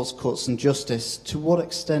remit was courts and justice, to what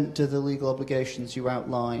extent do the legal obligations you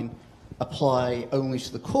outline apply only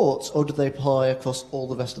to the courts, or do they apply across all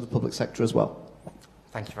the rest of the public sector as well?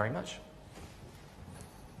 Thank you very much.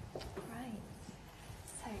 Right.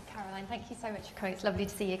 So, Caroline, thank you so much for coming. It's lovely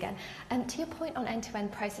to see you again. And to your point on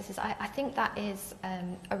end-to-end processes, I think that is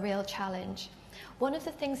a real challenge. One of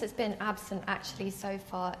the things that's been absent actually so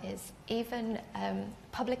far is even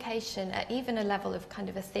publication at even a level of kind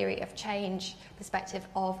of a theory of change perspective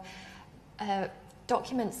of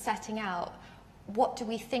documents setting out what do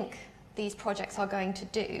we think these projects are going to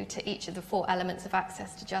do to each of the 4 elements of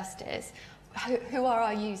access to justice. who are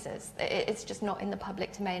our users? It's just not in the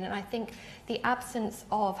public domain. And I think the absence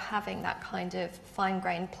of having that kind of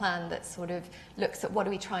fine-grained plan that sort of looks at what are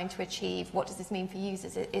we trying to achieve, what does this mean for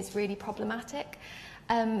users, is really problematic.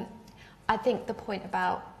 I think the point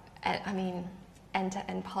about,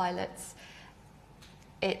 end-to-end pilots,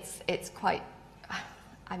 it's quite,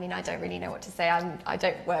 I don't really know what to say. I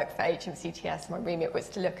don't work for HMCTS. My remit was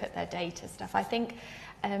to look at their data stuff. I think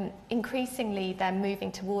increasingly they're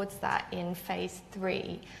moving towards that in phase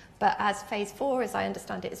 3. But as phase 4, as I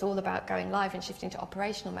understand it, is all about going live and shifting to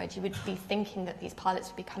operational mode, you would be thinking that these pilots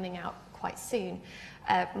would be coming out quite soon.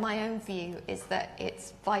 My own view is that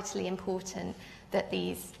it's vitally important that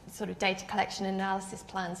these sort of data collection and analysis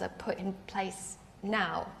plans are put in place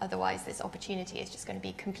now. Otherwise, this opportunity is just going to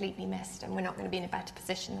be completely missed, and we're not going to be in a better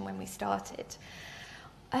position than when we started.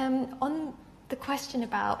 On the question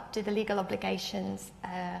about do the legal obligations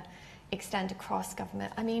extend across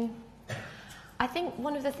government, I think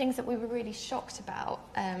one of the things that we were really shocked about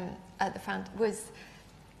at the Found was,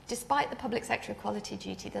 despite the public sector equality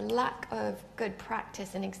duty, the lack of good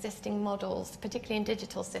practice in existing models, particularly in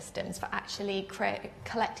digital systems, for actually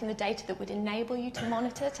collecting the data that would enable you to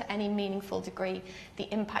monitor to any meaningful degree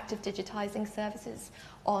the impact of digitising services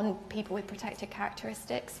on people with protected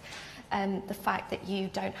characteristics. The fact that you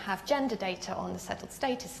don't have gender data on the settled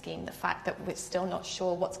status scheme, the fact that we're still not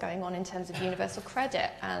sure what's going on in terms of universal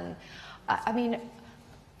credit. And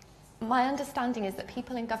my understanding is that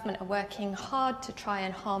people in government are working hard to try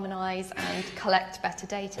and harmonise and collect better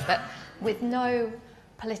data, but with no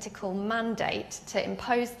political mandate to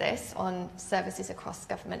impose this on services across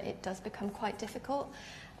government, it does become quite difficult.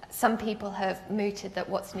 Some people have mooted that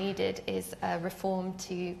what's needed is a reform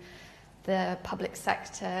to the public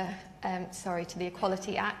sector, to the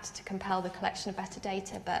Equality Act to compel the collection of better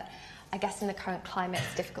data, but I guess in the current climate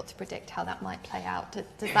it's difficult to predict how that might play out.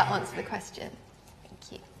 Does that answer the question?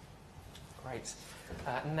 Thank you. Great.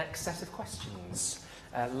 Next set of questions.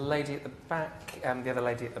 Lady at the back, the other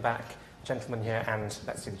lady at the back, gentleman here, and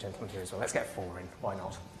let's do the gentleman here as well. Let's get 4 in. Why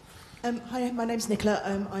not? Hi, my name's Nicola.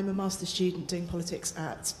 I'm a master's student doing politics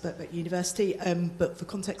at Birkbeck University, but for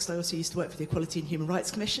context, I also used to work for the Equality and Human Rights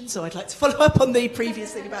Commission, so I'd like to follow up on the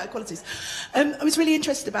previous thing about equalities. I was really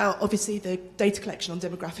interested about, obviously, the data collection on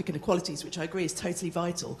demographic inequalities, which I agree is totally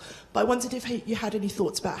vital, but I wondered if you had any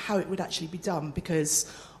thoughts about how it would actually be done,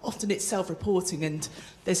 because often it's self-reporting and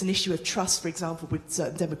there's an issue of trust, for example, with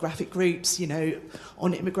certain demographic groups,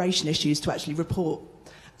 on immigration issues to actually report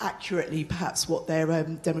accurately perhaps what their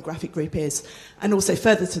demographic group is. And also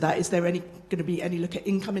further to that, is there going to be any look at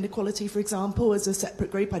income inequality, for example, as a separate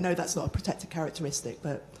group? I know that's not a protected characteristic,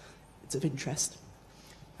 but it's of interest.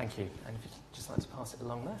 Thank you. And if you'd just like to pass it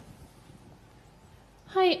along there.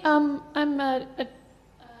 Hi,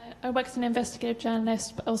 I work as an investigative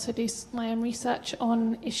journalist, but also do my own research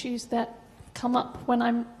on issues that come up when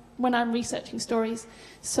I'm researching stories.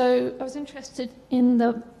 So I was interested in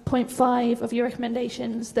the point 5 of your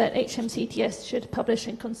recommendations that HMCTS should publish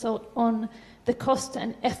and consult on the cost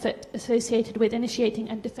and effort associated with initiating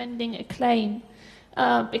and defending a claim,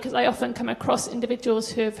 because I often come across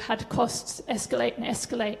individuals who have had costs escalate and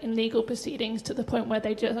escalate in legal proceedings to the point where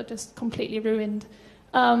they are just completely ruined.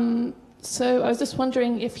 So I was just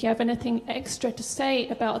wondering if you have anything extra to say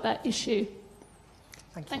about that issue.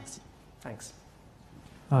 Thank you. Thanks. Thanks.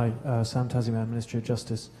 Hi, Sam Taziman, Ministry of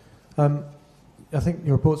Justice. I think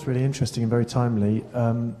your report's really interesting and very timely.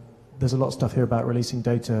 There's a lot of stuff here about releasing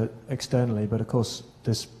data externally, but of course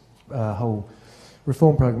this whole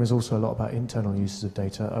reform programme is also a lot about internal uses of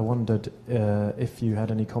data. I wondered if you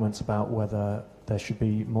had any comments about whether there should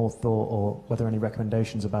be more thought or whether any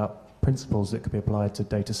recommendations about principles that could be applied to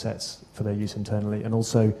data sets for their use internally, and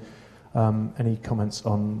also any comments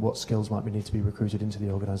on what skills might need to be recruited into the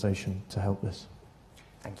organisation to help this.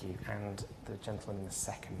 Thank you. And the gentleman in the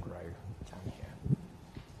second row down here.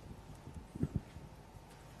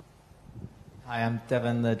 Hi, I'm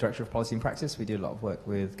Devon, the Director of Policy and Practice. We do a lot of work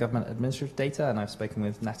with government administrative data, and I've spoken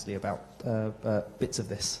with Natalie about bits of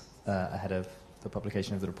this ahead of the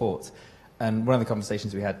publication of the report. And one of the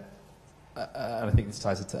conversations we had, and I think this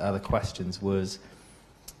ties into other questions, was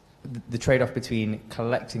the trade-off between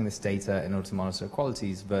collecting this data in order to monitor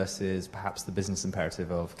equalities versus perhaps the business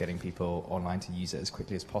imperative of getting people online to use it as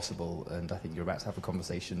quickly as possible. And I think you're about to have a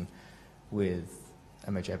conversation with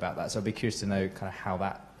MOJ about that. So I'd be curious to know kind of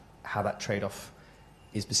how that trade-off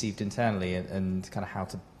is perceived internally and kind of how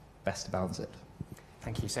to best balance it.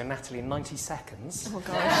 Thank you. So Natalie, in 90 seconds. Oh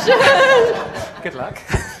gosh. Good luck.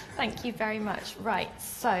 Thank you very much. Right,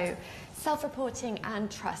 so self-reporting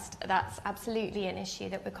and trust, that's absolutely an issue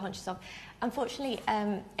that we're conscious of. Unfortunately,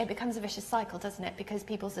 it becomes a vicious cycle, doesn't it? Because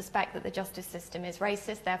people suspect that the justice system is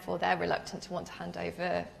racist, therefore they're reluctant to want to hand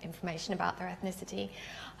over information about their ethnicity.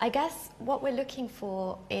 I guess what we're looking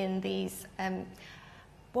for in these,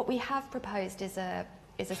 what we have proposed is a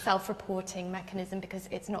self-reporting mechanism, because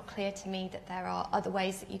it's not clear to me that there are other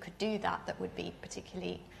ways that you could do that that would be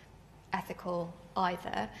particularly ethical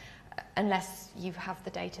either, unless you have the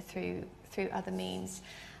data through other means.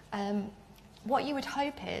 What you would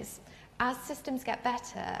hope is, as systems get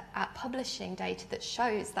better at publishing data that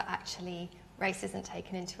shows that actually race isn't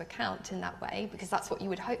taken into account in that way, because that's what you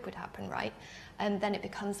would hope would happen, right? And then it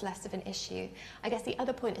becomes less of an issue. I guess the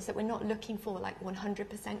other point is that we're not looking for like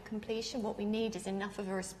 100% completion. What we need is enough of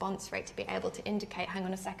a response rate to be able to indicate, hang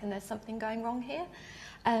on a second, there's something going wrong here.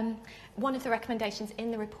 One of the recommendations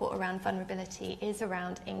in the report around vulnerability is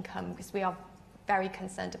around income, because we are very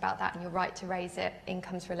concerned about that, and you're right to raise it.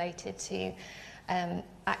 Income's related to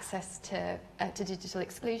access to digital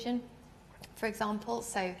exclusion, for example.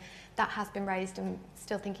 So that has been raised, and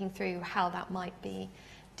still thinking through how that might be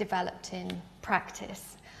developed in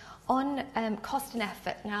practice. On cost and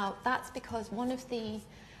effort, now that's because one of the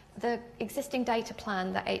existing data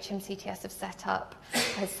plan that HMCTS have set up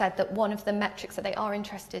has said that one of the metrics that they are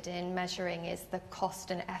interested in measuring is the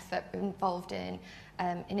cost and effort involved in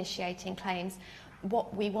initiating claims.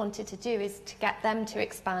 What we wanted to do is to get them to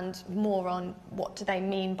expand more on what do they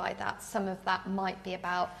mean by that. Some of that might be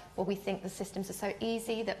about, well, we think the systems are so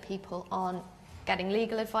easy that people aren't getting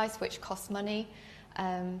legal advice, which costs money.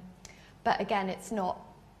 But again, it's not,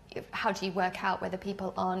 how do you work out whether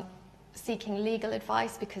people aren't seeking legal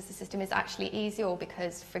advice because the system is actually easier, or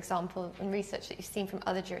because, for example, in research that you've seen from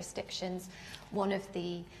other jurisdictions, one of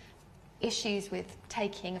the issues with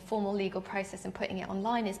taking a formal legal process and putting it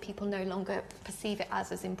online is people no longer perceive it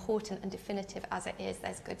as important and definitive as it is.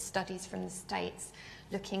 There's good studies from the States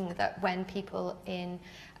looking that when people in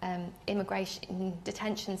immigration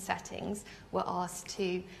detention settings were asked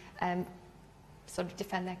to sort of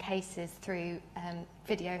defend their cases through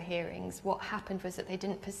video hearings, what happened was that they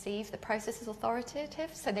didn't perceive the process as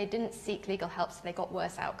authoritative, so they didn't seek legal help, so they got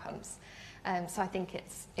worse outcomes. So I think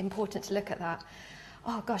it's important to look at that.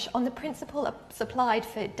 Oh gosh, on the principle supplied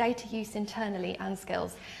for data use internally and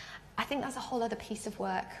skills, I think that's a whole other piece of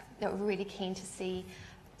work that we're really keen to see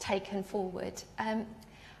taken forward.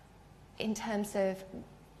 In terms of,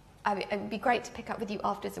 it would be great to pick up with you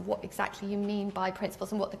afterwards of what exactly you mean by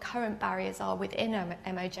principles and what the current barriers are within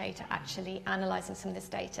MOJ to actually analysing some of this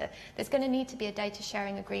data. There's going to need to be a data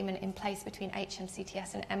sharing agreement in place between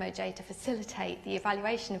HMCTS and MOJ to facilitate the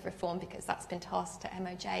evaluation of reform, because that's been tasked to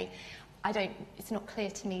MOJ. It's not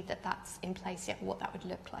clear to me that that's in place yet, what that would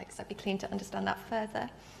look like, so I'd be keen to understand that further.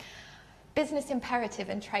 Business imperative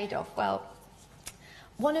and trade-off. Well,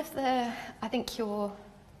 one of the, I think you're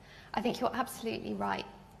absolutely right,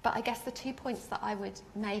 but I guess the 2 points that I would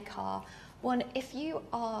make are, one, if you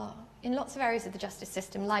are in lots of areas of the justice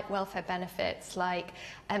system, like welfare benefits, like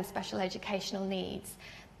special educational needs,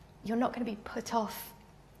 you're not going to be put off.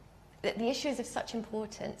 The issue is of such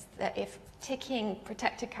importance that if ticking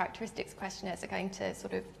protected characteristics questionnaires are going to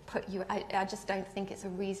sort of put you, I just don't think it's a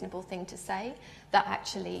reasonable thing to say that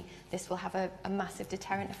actually this will have a massive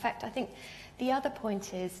deterrent effect. I think the other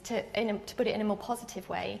point is, to put it in a more positive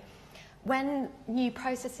way, when new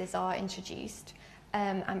processes are introduced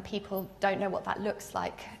and people don't know what that looks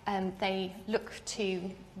like, they look to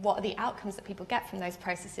what are the outcomes that people get from those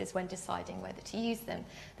processes when deciding whether to use them.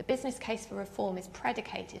 The business case for reform is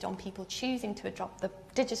predicated on people choosing to adopt the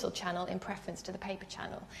digital channel in preference to the paper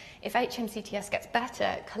channel. If HMCTS gets better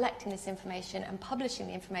at collecting this information and publishing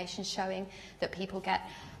the information showing that people get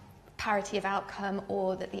parity of outcome,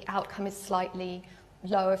 or that the outcome is slightly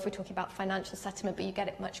lower if we're talking about financial settlement, but you get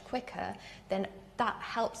it much quicker, then that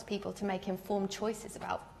helps people to make informed choices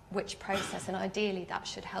about which process, and ideally that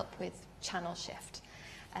should help with channel shift.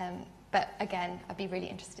 But again, I'd be really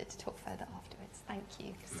interested to talk further afterwards. Thank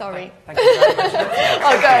you. Sorry. Thank you very much.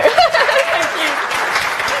 I'll go. Thank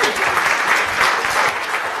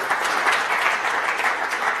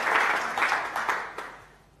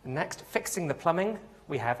you. Next, fixing the plumbing,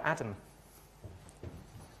 we have Adam.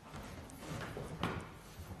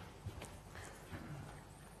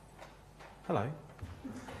 Hello.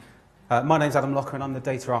 My name's Adam Locker, and I'm the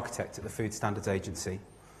data architect at the Food Standards Agency.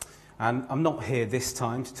 And I'm not here this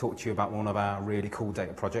time to talk to you about one of our really cool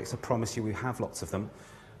data projects. I promise you we have lots of them.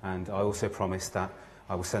 And I also promise that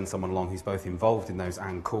I will send someone along who's both involved in those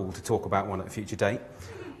and cool to talk about one at a future date.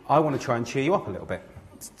 I want to try and cheer you up a little bit,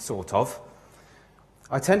 sort of.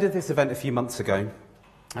 I attended this event a few months ago,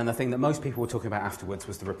 And the thing that most people were talking about afterwards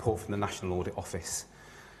was the report from the National Audit Office.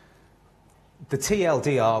 The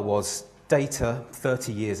TLDR was data,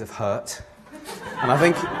 30 years of hurt. And I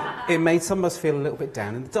think it made some of us feel a little bit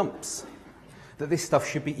down in the dumps, that this stuff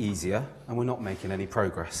should be easier and we're not making any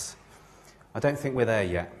progress. I don't think we're there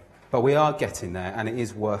yet, but we are getting there, and it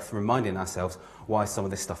is worth reminding ourselves why some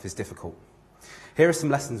of this stuff is difficult. Here are some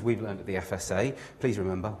lessons we've learned at the FSA. Please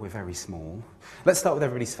remember, we're very small. Let's start with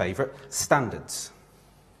everybody's favourite, standards.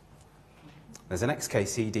 There's an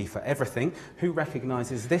XKCD for everything. Who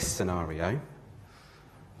recognises this scenario?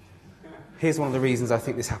 Here's one of the reasons I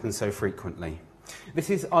think this happens so frequently. This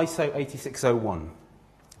is ISO 8601,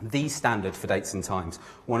 the standard for dates and times,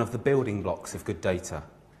 one of the building blocks of good data.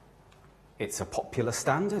 It's a popular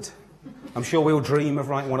standard. I'm sure we all dream of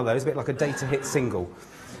writing one of those, a bit like a data hit single.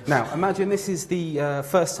 Now, imagine this is the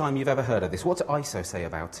first time you've ever heard of this. What does ISO say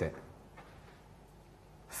about it?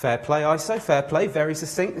 Fair play, ISO, fair play, very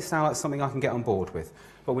succinct. This sounds like something I can get on board with.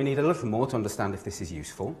 But we need a little more to understand if this is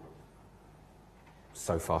useful.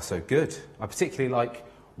 So far, so good. I particularly like,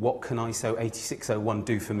 what can ISO 8601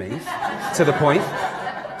 do for me? To the point.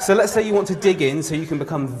 So let's say you want to dig in so you can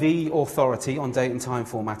become the authority on date and time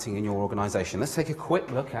formatting in your organisation. Let's take a quick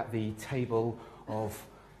look at the table of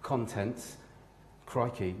contents.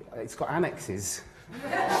 Crikey, it's got annexes.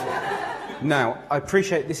 Now, I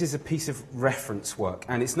appreciate this is a piece of reference work,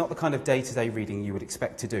 and it's not the kind of day-to-day reading you would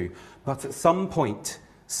expect to do. But at some point,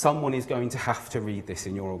 someone is going to have to read this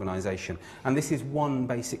in your organisation. And this is one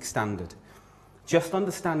basic standard. Just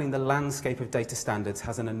understanding the landscape of data standards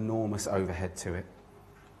has an enormous overhead to it.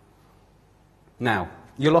 Now,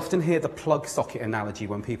 you'll often hear the plug socket analogy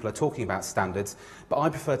when people are talking about standards, but I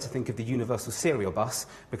prefer to think of the universal serial bus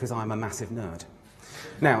because I'm a massive nerd.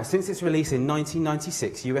 Now, since its release in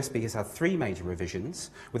 1996, USB has had 3 major revisions,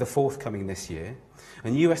 with a 4th coming this year.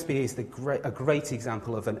 And USB is a great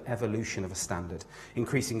example of an evolution of a standard,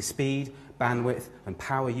 increasing speed, bandwidth and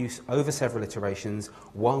power use over several iterations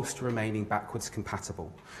whilst remaining backwards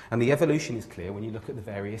compatible. And the evolution is clear when you look at the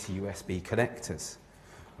various USB connectors.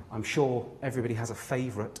 I'm sure everybody has a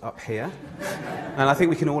favourite up here, and I think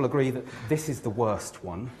we can all agree that this is the worst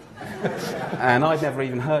one. And I'd never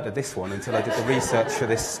even heard of this one until I did the research for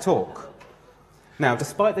this talk. Now,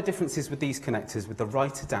 despite the differences with these connectors, with the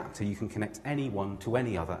right adapter you can connect any one to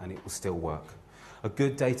any other and it will still work. A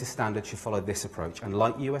good data standard should follow this approach, and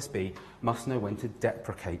like USB, must know when to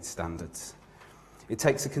deprecate standards. It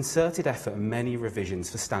takes a concerted effort and many revisions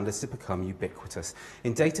for standards to become ubiquitous.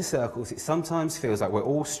 In data circles, it sometimes feels like we're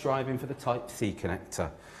all striving for the Type-C connector,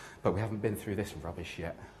 but we haven't been through this rubbish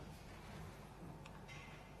yet.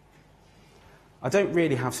 I don't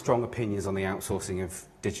really have strong opinions on the outsourcing of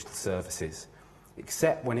digital services,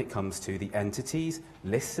 except when it comes to the entities,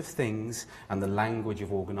 lists of things, and the language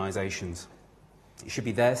of organisations. It should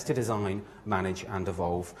be theirs to design, manage and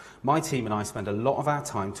evolve. My team and I spend a lot of our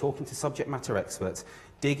time talking to subject matter experts,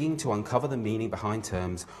 digging to uncover the meaning behind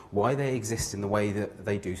terms, why they exist in the way that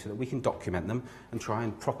they do so that we can document them and try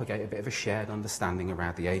and propagate a bit of a shared understanding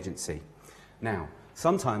around the agency. Now,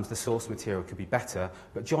 sometimes the source material could be better,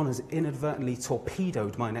 but John has inadvertently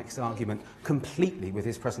torpedoed my next argument completely with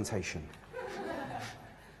his presentation.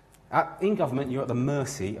 In government, you're at the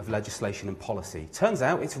mercy of legislation and policy. Turns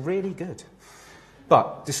out it's really good.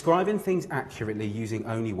 But describing things accurately using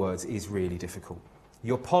only words is really difficult.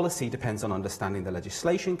 Your policy depends on understanding the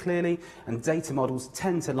legislation clearly, and data models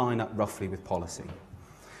tend to line up roughly with policy.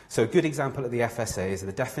 So a good example at the FSA is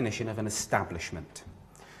the definition of an establishment.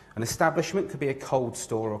 An establishment could be a cold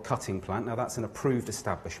store or cutting plant. Now that's an approved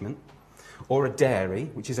establishment. Or a dairy,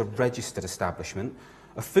 which is a registered establishment.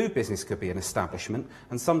 A food business could be an establishment,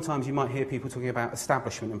 and sometimes you might hear people talking about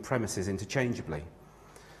establishment and premises interchangeably.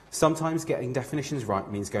 Sometimes getting definitions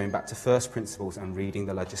right means going back to first principles and reading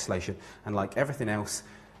the legislation, and like everything else,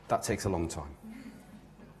 that takes a long time.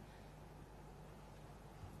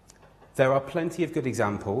 There are plenty of good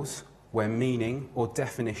examples where meaning or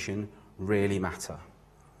definition really matter.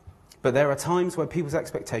 But there are times where people's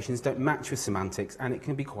expectations don't match with semantics, and it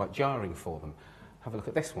can be quite jarring for them. Have a look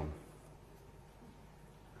at this one.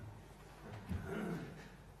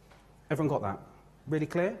 Everyone got that? Really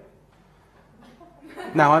clear?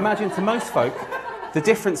 Now, I imagine to most folk, the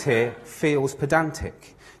difference here feels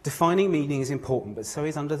pedantic. Defining meaning is important, but so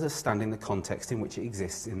is understanding the context in which it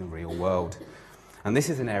exists in the real world. And this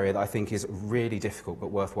is an area that I think is really difficult but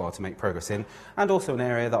worthwhile to make progress in, and also an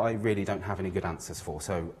area that I really don't have any good answers for.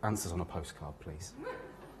 So, answers on a postcard, please.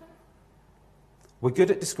 We're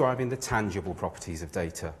good at describing the tangible properties of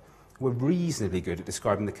data. We're reasonably good at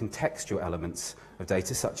describing the contextual elements of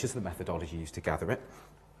data, such as the methodology used to gather it.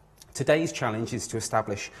 Today's challenge is to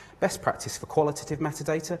establish best practice for qualitative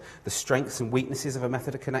metadata, the strengths and weaknesses of a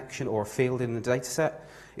method of connection or a field in the dataset,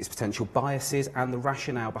 its potential biases and the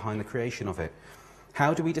rationale behind the creation of it.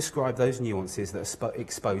 How do we describe those nuances that are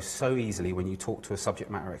exposed so easily when you talk to a subject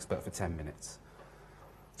matter expert for 10 minutes?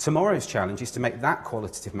 Tomorrow's challenge is to make that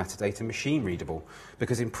qualitative metadata machine readable,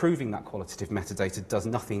 because improving that qualitative metadata does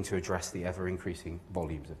nothing to address the ever-increasing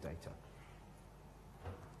volumes of data.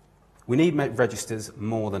 We need registers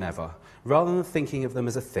more than ever. Rather than thinking of them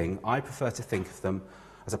as a thing, I prefer to think of them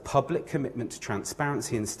as a public commitment to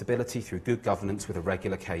transparency and stability through good governance with a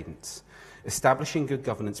regular cadence. Establishing good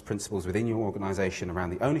governance principles within your organisation around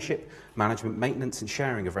the ownership, management, maintenance and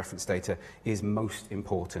sharing of reference data is most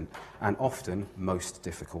important and often most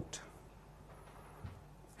difficult.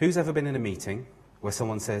 Who's ever been in a meeting where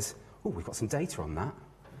someone says, "Oh, we've got some data on that"?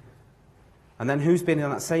 And then who's been in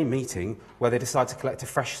that same meeting where they decide to collect a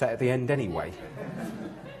fresh set at the end anyway?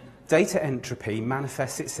 Data entropy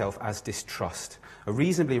manifests itself as distrust. A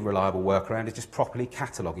reasonably reliable workaround is just properly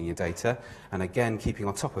cataloguing your data and again keeping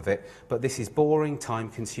on top of it, but this is boring,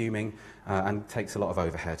 time-consuming and takes a lot of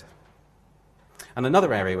overhead. And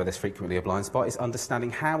another area where there's frequently a blind spot is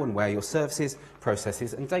understanding how and where your services,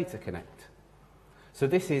 processes and data connect. So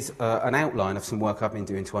this is an outline of some work I've been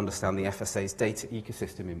doing to understand the FSA's data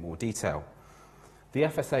ecosystem in more detail. The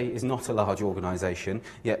FSA is not a large organisation,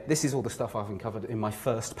 yet this is all the stuff I've uncovered in my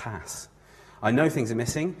first pass. I know things are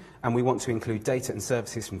missing, and we want to include data and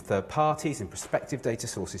services from third parties and prospective data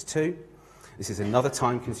sources too. This is another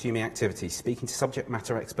time-consuming activity, speaking to subject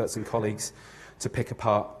matter experts and colleagues to pick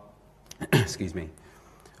apart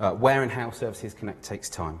where and how services connect takes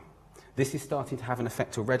time. This is starting to have an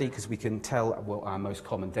effect already because we can tell what our most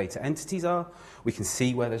common data entities are, we can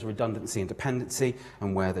see where there's redundancy and dependency,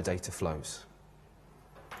 and where the data flows.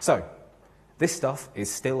 So, this stuff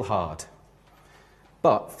is still hard,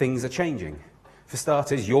 but things are changing. For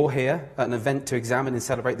starters, you're here at an event to examine and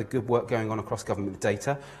celebrate the good work going on across government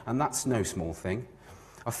data, and that's no small thing.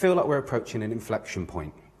 I feel like we're approaching an inflection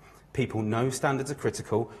point. People know standards are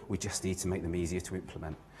critical, we just need to make them easier to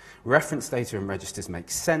implement. Reference data and registers make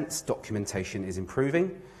sense, documentation is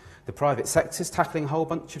improving. The private sector's tackling a whole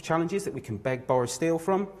bunch of challenges that we can beg, borrow, steal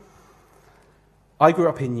from. I grew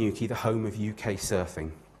up in Newquay, the home of UK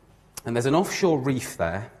surfing. And there's an offshore reef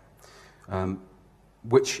there,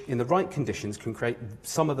 which in the right conditions can create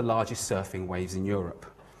some of the largest surfing waves in Europe.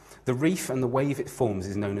 The reef and the wave it forms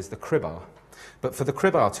is known as the cribbar. But for the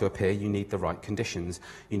cribbar to appear, you need the right conditions.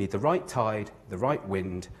 You need the right tide, the right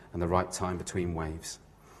wind, and the right time between waves.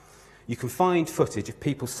 You can find footage of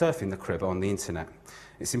people surfing the cribbar on the internet.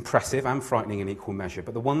 It's impressive and frightening in equal measure,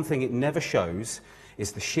 but the one thing it never shows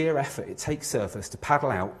is the sheer effort it takes surfers to paddle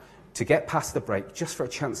out to get past the break just for a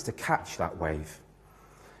chance to catch that wave.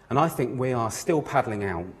 And I think we are still paddling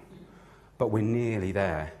out, but we're nearly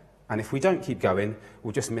there. And if we don't keep going,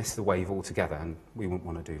 we'll just miss the wave altogether, and we wouldn't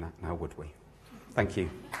want to do that now, would we? Thank you.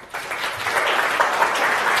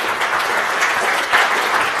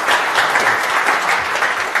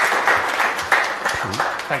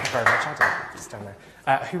 Thank you very much, Adam. Just down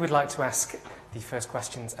there. Who would like to ask the first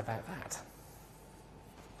questions about that?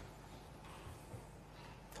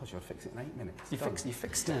 I told you I'd fix it in 8 minutes. You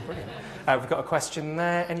fixed it, brilliant. We've got a question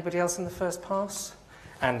there. Anybody else in the first pass?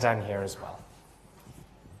 And down here as well.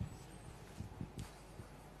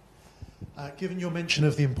 Given your mention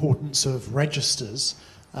of the importance of registers,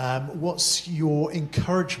 what's your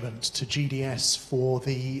encouragement to GDS for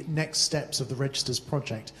the next steps of the registers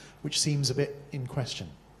project, which seems a bit in question?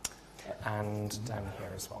 And down here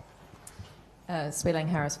as well. Sweelang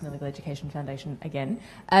Harris from the Legal Education Foundation again.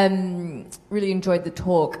 Really enjoyed the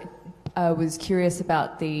talk. I was curious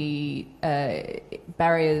about the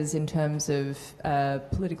barriers in terms of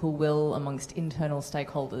political will amongst internal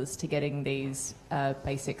stakeholders to getting these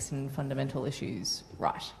basics and fundamental issues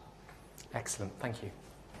right. Excellent, thank you.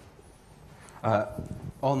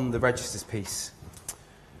 On the registers piece,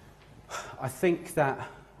 I think that,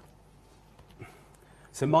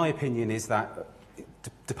 so my opinion is that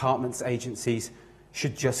departments, agencies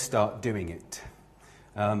should just start doing it.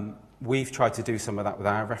 We've tried to do some of that with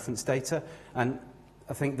our reference data, and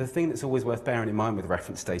I think the thing that's always worth bearing in mind with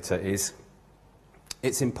reference data is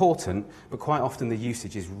it's important, but quite often the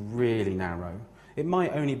usage is really narrow. It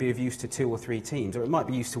might only be of use to 2 or 3 teams, or it might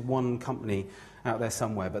be used to one company out there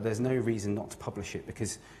somewhere, but there's no reason not to publish it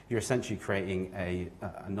because you're essentially creating a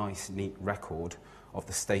nice, neat record of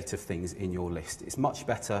the state of things in your list. It's much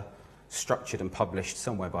better structured and published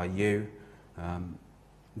somewhere by you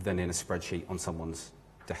than in a spreadsheet on someone's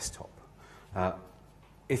desktop.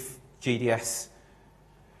 If GDS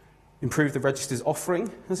improve the register's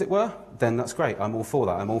offering, as it were, then that's great. I'm all for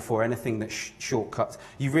that. I'm all for anything that shortcuts.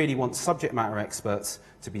 You really want subject matter experts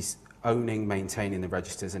to be owning, maintaining the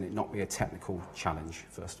registers and it not be a technical challenge,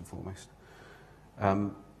 first and foremost.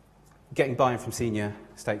 Getting buy-in from senior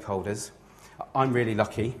stakeholders. I'm really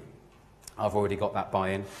lucky. I've already got that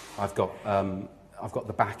buy-in. I've got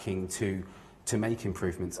the backing to make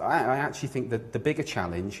improvements. I actually think that the bigger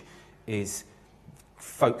challenge is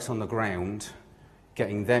folks on the ground,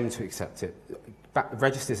 getting them to accept it.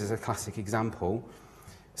 Registers is a classic example.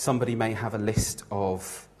 Somebody may have a list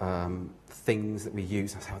of things that we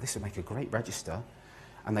use. I say, oh, this would make a great register.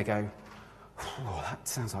 And they go, oh, that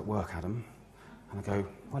sounds like work, Adam. And I go,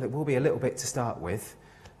 well, it will be a little bit to start with.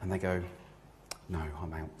 And they go, no,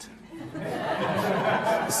 I'm out.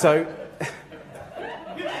 So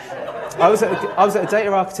I was at a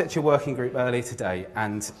data architecture working group earlier today,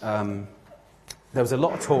 and there was a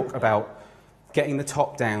lot of talk about getting the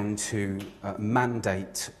top down to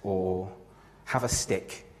mandate or have a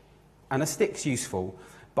stick. And a stick's useful,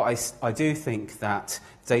 but I do think that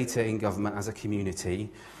data in government as a community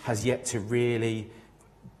has yet to really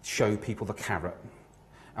show people the carrot.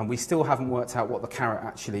 And we still haven't worked out what the carrot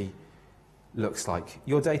actually looks like.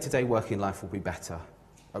 Your day-to-day working life will be better,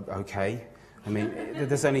 okay? I mean,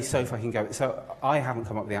 there's only so far I can go. So I haven't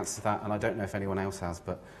come up with the answer to that, and I don't know if anyone else has,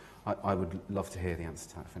 but I would love to hear the answer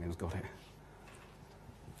to that if anyone's got it.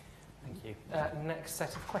 Thank you. Next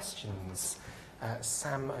set of questions.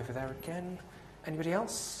 Sam over there again. Anybody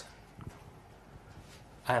else?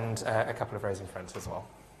 And a couple of rows in front as well.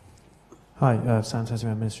 Hi, Sam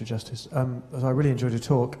Tasman, Minister of Justice. I really enjoyed your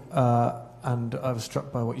talk, and I was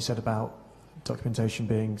struck by what you said about documentation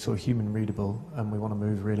being sort of human readable, and we want to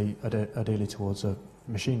move really ideally towards a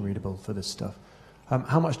machine readable for this stuff.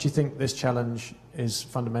 How much do you think this challenge is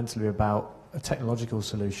fundamentally about a technological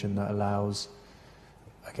solution that allows,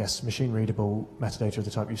 I guess, machine readable metadata of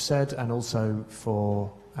the type you've said, and also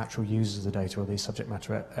for actual users of the data or these subject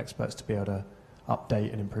matter experts to be able to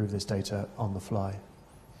update and improve this data on the fly?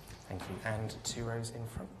 Thank you. And 2 rows in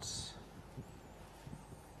front.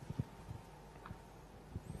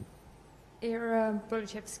 Ira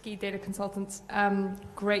Bolichevsky, data consultant.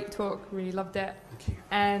 Great talk, really loved it. Thank you.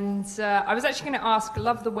 And I was actually going to ask,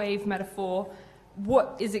 love the wave metaphor,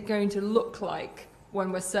 what is it going to look like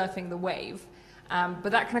when we're surfing the wave? But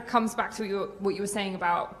that kind of comes back to what you were saying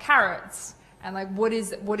about carrots, and like what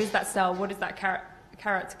is that sell, what is that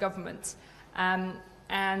carrot to government?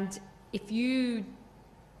 And if you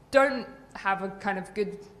don't have a kind of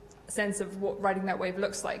good sense of what riding that wave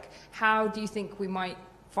looks like, how do you think we might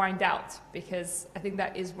find out? Because I think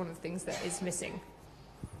that is one of the things that is missing.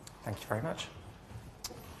 Thank you very much.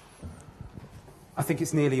 I think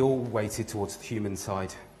it's nearly all weighted towards the human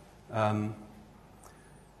side. I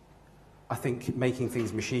think making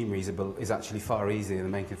things machine readable is actually far easier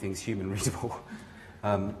than making things human readable,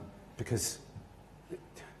 because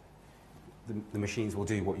the machines will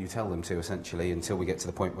do what you tell them to, essentially, until we get to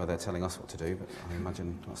the point where they're telling us what to do, but I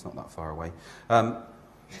imagine that's not that far away.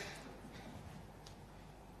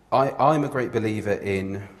 I'm a great believer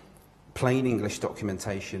in plain English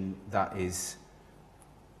documentation that is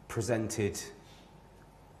presented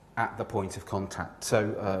at the point of contact.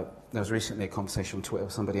 So there was recently a conversation on Twitter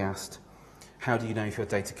where somebody asked, how do you know if your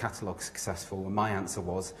data catalogue is successful? And my answer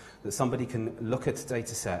was that somebody can look at a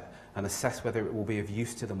data set and assess whether it will be of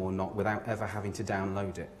use to them or not without ever having to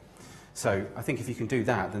download it. So I think if you can do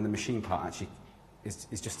that, then the machine part actually is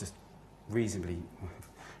just a reasonably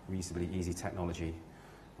easy technology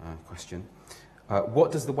question.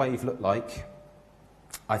 What does the wave look like?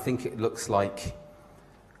 I think it looks like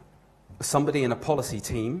somebody in a policy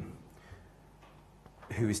team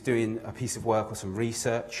who is doing a piece of work or some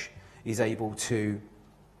research is able to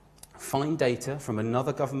find data from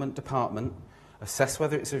another government department, assess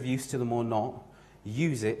whether it's of use to them or not,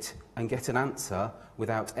 use it and get an answer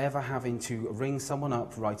without ever having to ring someone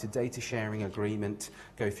up, write a data sharing agreement,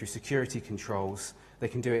 go through security controls. They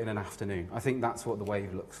can do it in an afternoon. I think that's what the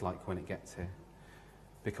wave looks like when it gets here,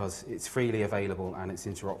 because it's freely available and it's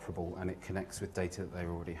interoperable and it connects with data that they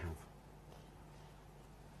already have.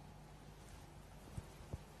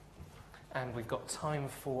 And we've got time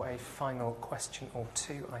for a final question or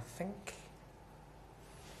 2, I think.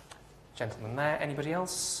 Gentleman there. Anybody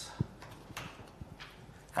else?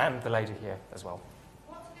 And the lady here as well.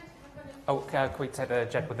 Oh, can we take the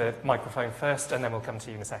Jed with the microphone first, and then we'll come to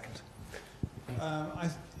you in a second. I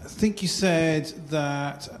think you said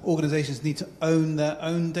that organisations need to own their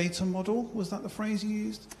own data model. Was that the phrase you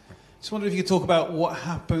used? Just wondered if you could talk about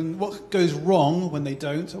what goes wrong when they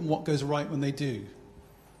don't, and what goes right when they do.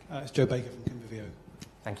 It's Joe Baker from Convivio.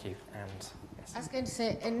 Thank you. And I was going to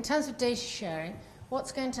say, in terms of data sharing,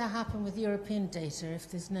 what's going to happen with European data if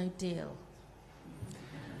there's no deal?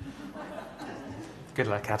 Good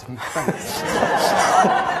luck, Adam.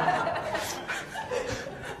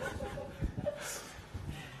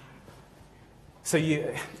 So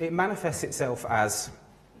it manifests itself as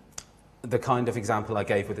the kind of example I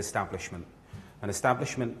gave with establishment. An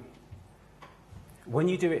establishment, when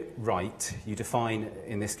you do it right, you define,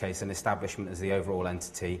 in this case, an establishment as the overall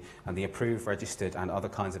entity and the approved, registered and other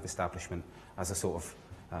kinds of establishment as a sort of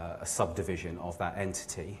a subdivision of that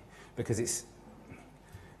entity. Because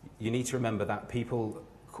you need to remember that people,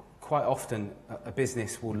 quite often, a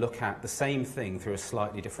business will look at the same thing through a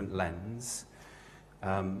slightly different lens.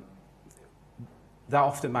 That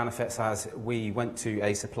often manifests as we went to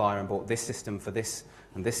a supplier and bought this system for this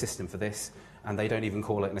and this system for this, and they don't even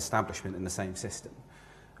call it an establishment in the same system.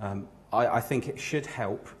 I think it should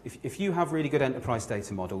help, if you have really good enterprise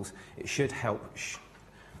data models, it should help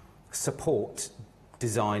support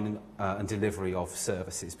design and delivery of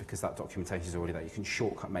services, because that documentation is already there. You can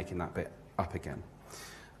shortcut making that bit up again.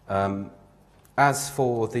 As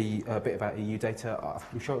for the bit about EU data,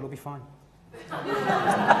 I'm sure it'll be fine.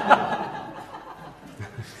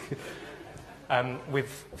 With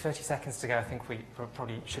 30 seconds to go, I think we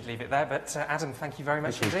probably should leave it there. But Adam, thank you very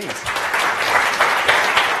much indeed.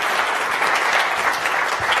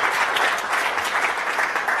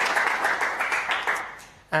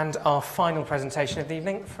 And our final presentation of the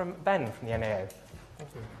evening from Ben from the NAO. Thank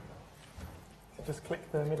you. Just click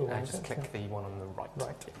the middle one. Just click the one on the right.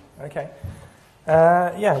 Right. Okay.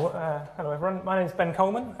 Hello everyone. My name is Ben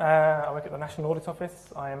Coleman. I work at the National Audit Office.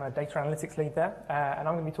 I am a data analytics lead there, and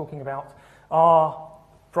I'm going to be talking about our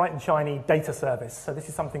bright and shiny data service. So this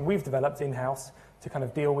is something we've developed in-house to kind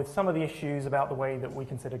of deal with some of the issues about the way that we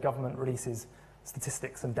consider government releases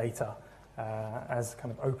statistics and data as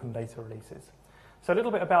kind of open data releases. So a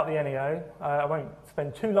little bit about the NAO. I won't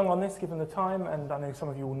spend too long on this given the time, and I know some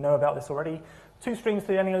of you will know about this already. 2 streams to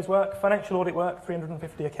the NAO's work: financial audit work,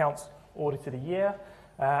 350 accounts audited a year,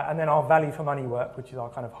 and then our value for money work, which is our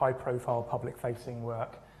kind of high-profile public-facing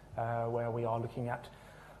work, where we are looking at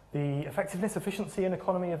the effectiveness, efficiency, and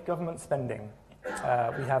economy of government spending.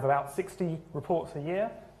 We have about 60 reports a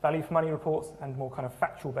year, value for money reports, and more kind of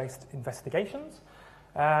factual-based investigations.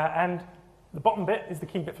 And the bottom bit is the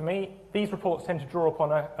key bit for me. These reports tend to draw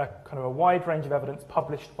upon a kind of a wide range of evidence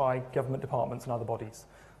published by government departments and other bodies.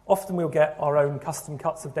 Often we'll get our own custom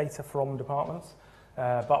cuts of data from departments,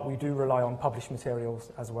 but we do rely on published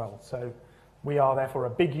materials as well. So we are therefore a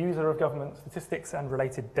big user of government statistics and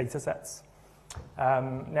related data sets.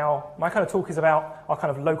 Now, my kind of talk is about our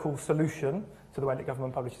kind of local solution to the way that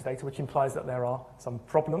government publishes data, which implies that there are some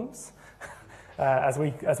problems as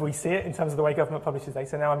we see it in terms of the way government publishes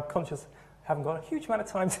data. Now, I'm conscious I haven't got a huge amount of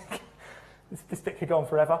time to this bit could go on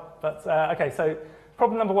forever. But okay, so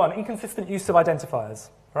problem number 1, inconsistent use of identifiers.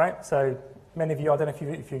 Right? So many of you, I don't know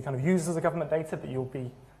if you kind of use as a government data, but you'll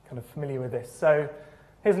be kind of familiar with this. So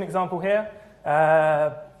here's an example here.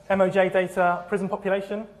 MOJ data, prison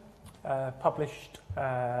population, published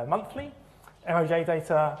monthly. MOJ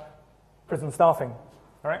data, prison staffing.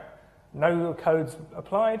 All right? No codes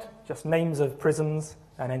applied, just names of prisons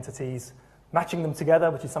and entities. Matching them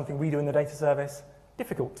together, which is something we do in the data service,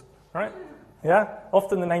 difficult. Right? Yeah?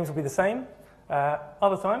 Often the names will be the same.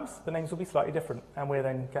 Other times, the names will be slightly different, and we're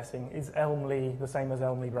then guessing, is Elmley the same as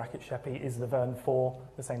Elmley bracket Sheppey? Is the Verne 4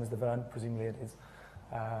 the same as the Verne? Presumably it is.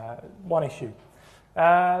 One issue.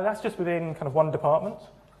 That's just within kind of one department.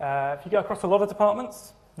 If you go across a lot of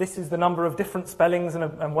departments, this is the number of different spellings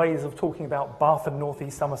and ways of talking about Bath and North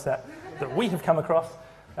East Somerset that we have come across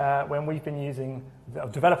when we've been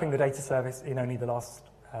developing the data service in only the last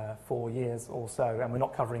 4 years or so, and we're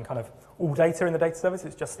not covering kind of all data in the data service,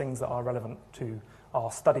 it's just things that are relevant to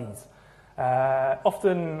our studies.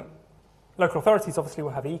 Often local authorities obviously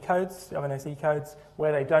will have E-codes, M&S E-codes.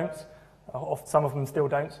 Where they don't, some of them still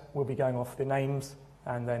don't, we'll be going off the names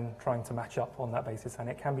and then trying to match up on that basis, and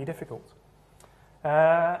it can be difficult.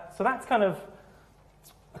 So that's kind of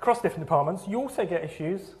across different departments. You also get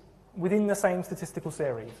issues within the same statistical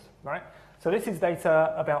series, right? So this is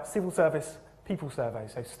data about civil service people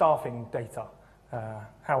surveys, so staffing data.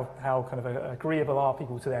 How kind of agreeable are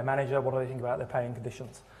people to their manager? What do they think about their pay and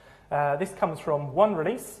conditions? This comes from one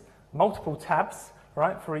release, multiple tabs,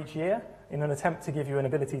 right, for each year, in an attempt to give you an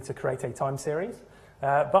ability to create a time series.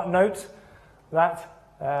 But note that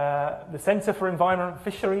the Centre for Environment,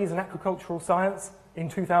 Fisheries and Agricultural Science in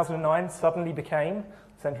 2009 suddenly became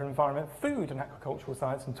Centre for Environment, Food and Agricultural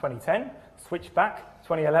Science in 2010, switched back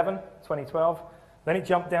 2011, 2012. Then it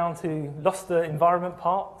jumped down to, lost the environment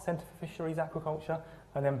part, Centre for Fisheries, Aquaculture,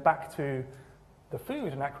 and then back to the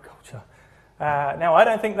food and agriculture. Now, I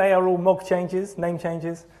don't think they are all MOG changes, name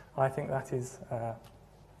changes. I think that is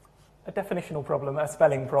a definitional problem, a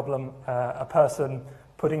spelling problem, a person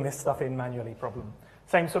putting this stuff in manually problem.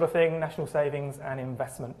 Same sort of thing, national savings and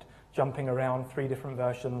investment, jumping around 3 different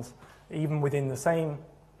versions, even within the same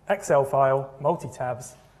Excel file,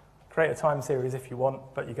 multi-tabs. Create a time series if you want,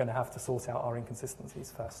 but you're going to have to sort out our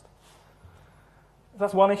inconsistencies first.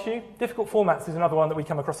 That's one issue. Difficult formats is another one that we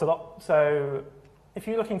come across a lot. So if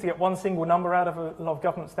you're looking to get one single number out of a lot of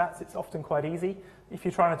government stats, it's often quite easy. If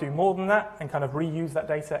you're trying to do more than that and kind of reuse that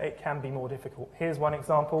data, it can be more difficult. Here's one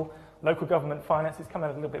example. Local government finance. It's come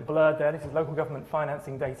out a little bit blurred there. This is local government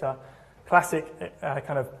financing data. Classic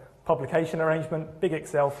kind of publication arrangement, big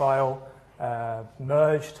Excel file,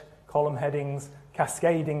 merged column headings,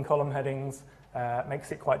 cascading column headings,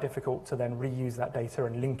 makes it quite difficult to then reuse that data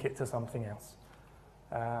and link it to something else.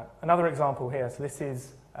 Another example here, so this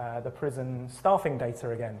is the prison staffing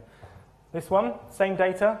data again. This one, same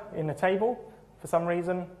data in a table. For some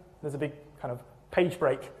reason, there's a big kind of page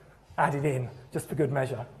break added in, just for good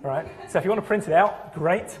measure, right? So if you want to print it out,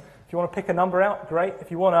 great. If you want to pick a number out, great.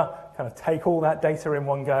 If you want to kind of take all that data in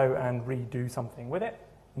one go and redo something with it,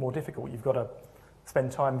 more difficult. You've got to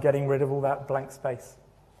spend time getting rid of all that blank space.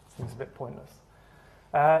 Seems a bit pointless.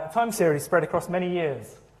 Time series spread across many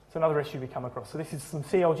years. It's another issue we come across. So this is some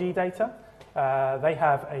CLG data. They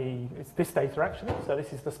have it's this data actually. So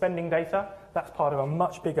this is the spending data. That's part of a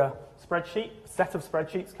much bigger spreadsheet, set of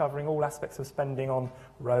spreadsheets covering all aspects of spending on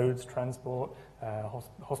roads, transport,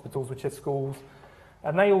 hospitals, which are schools.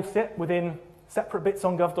 And they all sit within separate bits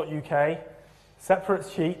on gov.uk, separate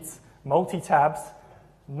sheets, multi-tabs,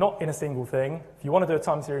 not in a single thing. If you want to do a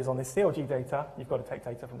time series on this CLG data, you've got to take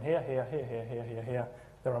data from here, here, here, here, here, here, here.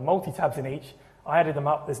 There are multi-tabs in each. I added them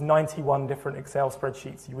up. There's 91 different Excel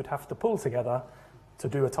spreadsheets you would have to pull together to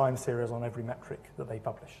do a time series on every metric that they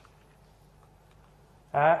publish.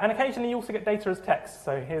 And occasionally you also get data as text.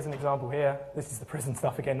 So here's an example here. This is the prison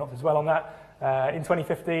stuff again, not as well on that. In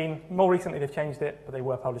 2015, more recently they've changed it, but they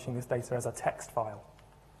were publishing this data as a text file.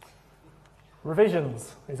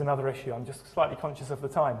 Revisions is another issue. I'm just slightly conscious of the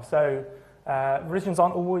time. So revisions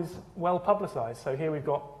aren't always well publicised. So here we've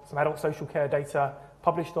got some adult social care data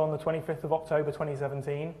published on the 25th of October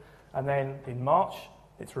 2017, and then in March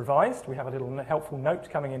it's revised. We have a little helpful note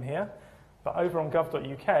coming in here. But over on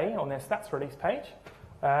gov.uk, on their stats release page,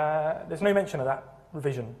 there's no mention of that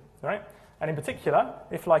revision, right? And in particular,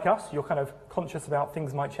 if like us, you're kind of conscious about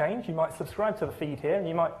things might change, you might subscribe to the feed here, and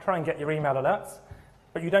you might try and get your email alerts,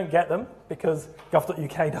 but you don't get them because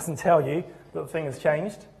gov.uk doesn't tell you that the thing has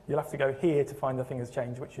changed. You'll have to go here to find the thing has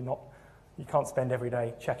changed, which you can't spend every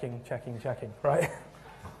day checking, right?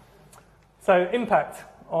 So impact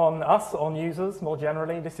on us, on users more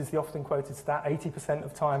generally. This is the often quoted stat. 80%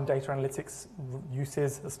 of time data analytics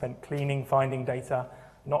uses are spent cleaning, finding data,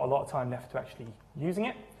 not a lot of time left to actually using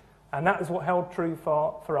it. And that is what held true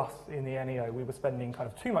for us in the NEO. We were spending kind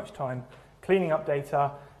of too much time cleaning up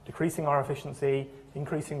data, decreasing our efficiency,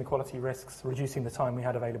 increasing the quality risks, reducing the time we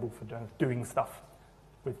had available for doing stuff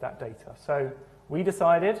with that data. So we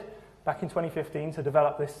decided back in 2015 to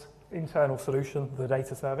develop this internal solution, the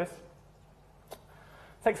data service.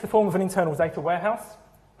 It takes the form of an internal data warehouse.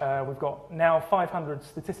 We've got now 500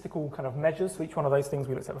 statistical kind of measures. So each one of those things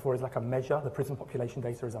we looked at before is like a measure. The prison population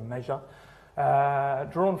data is a measure.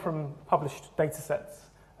 Drawn from published data sets,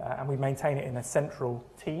 and we maintain it in a central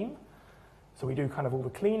team. So we do kind of all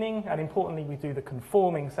the cleaning, and importantly, we do the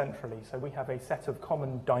conforming centrally. So we have a set of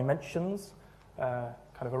common dimensions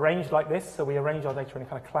kind of arranged like this. So we arrange our data in a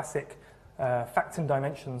kind of classic fact and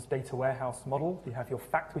dimensions data warehouse model. You have your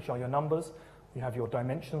fact, which are your numbers. You have your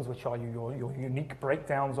dimensions, which are your unique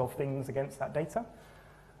breakdowns of things against that data.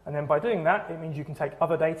 And then by doing that, it means you can take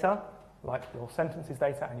other data, like your sentences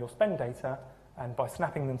data and your spend data, and by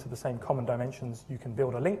snapping them to the same common dimensions, you can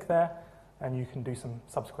build a link there, and you can do some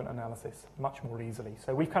subsequent analysis much more easily.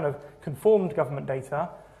 So we've kind of conformed government data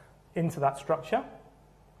into that structure,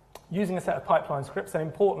 using a set of pipeline scripts, and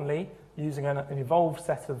importantly, using an evolved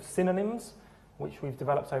set of synonyms, which we've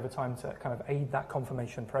developed over time to kind of aid that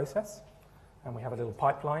confirmation process. And we have a little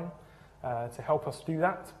pipeline to help us do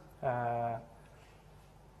that.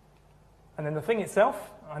 And then the thing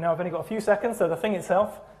itself, I know I've only got a few seconds, so the thing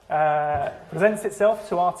itself presents itself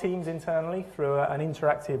to our teams internally through an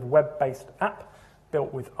interactive web-based app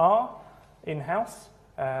built with R in-house.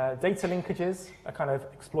 Data linkages are kind of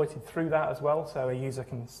exploited through that as well, so a user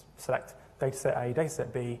can select dataset A,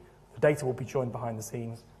 dataset B, the data will be joined behind the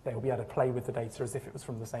scenes, they will be able to play with the data as if it was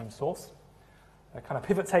from the same source. A kind of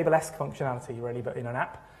pivot table-esque functionality really, but in an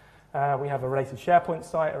app. We have a related SharePoint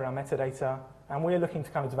site around metadata, and we're looking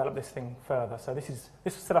to kind of develop this thing further. So this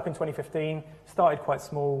was set up in 2015, started quite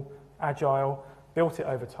small, agile, built it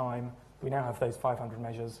over time. We now have those 500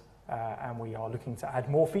 measures, and we are looking to add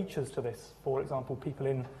more features to this. For example, people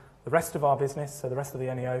in the rest of our business, so the rest of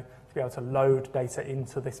the NEO, to be able to load data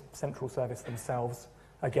into this central service themselves,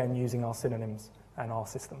 again, using our synonyms and our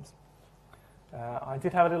systems. I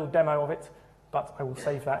did have a little demo of it, but I will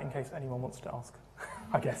save that in case anyone wants to ask,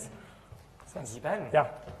 I guess. Thank you, Ben. Yeah.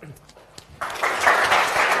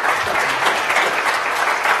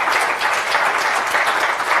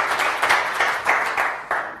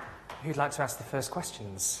 Who'd like to ask the first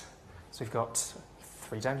questions? So we've got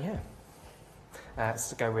 3 down here.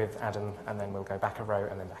 So go with Adam, and then we'll go back a row,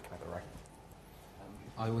 and then back another row.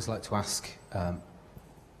 I always like to ask, with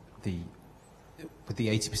the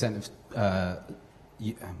 80% of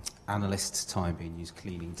analysts' time being used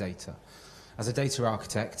cleaning data, as a data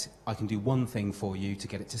architect, I can do one thing for you to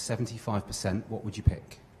get it to 75%. What would you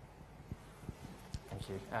pick? Thank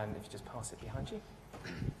you. And if you just pass it behind you.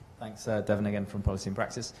 Thanks, Devon again from Policy and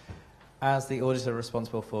Practice. As the auditor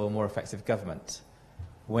responsible for more effective government,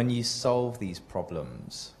 when you solve these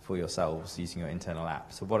problems for yourselves using your internal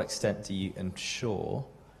app, to what extent do you ensure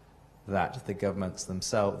that the governments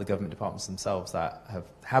themselves, the government departments themselves that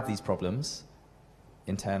have these problems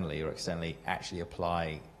internally or externally actually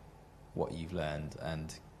apply what you've learned,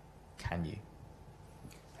 and can you?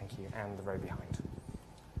 Thank you. And the row behind.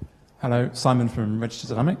 Hello, Simon from Register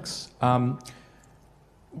Dynamics.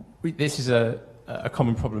 This is a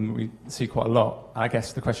common problem we see quite a lot. I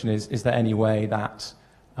guess the question is there any way that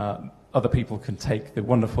other people can take the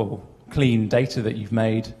wonderful, clean data that you've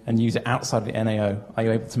made and use it outside the NAO? Are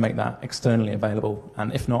you able to make that externally available?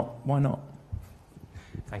 And if not, why not?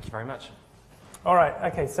 Thank you very much. All right,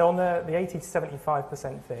 okay, so on the 80 to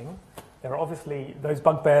 75% thing, there are obviously those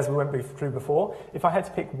bugbears we went through before. If I had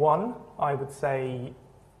to pick one, I would say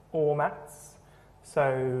formats.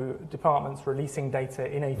 So departments releasing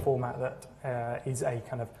data in a format that is a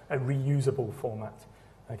kind of a reusable format.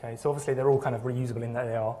 Okay, so obviously they're all kind of reusable in that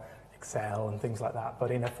they are Excel and things like that, but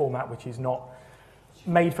in a format which is not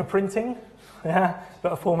made for printing, but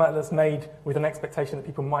a format that's made with an expectation that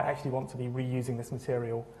people might actually want to be reusing this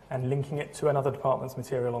material and linking it to another department's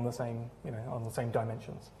material on the same, on the same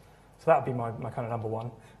dimensions. So that would be my kind of number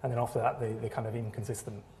one. And then after that, the kind of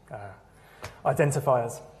inconsistent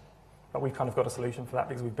identifiers. But we've kind of got a solution for that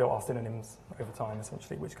because we've built our synonyms over time,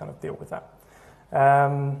 essentially, which kind of deal with that.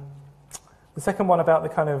 The second one about the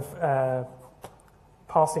kind of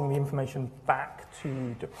passing the information back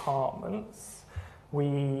to departments.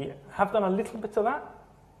 We have done a little bit of that,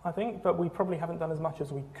 I think, but we probably haven't done as much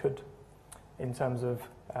as we could in terms of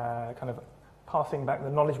kind of passing back the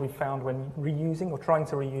knowledge we've found when reusing or trying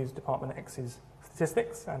to reuse Department X's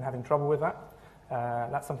statistics and having trouble with that.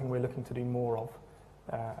 That's something we're looking to do more of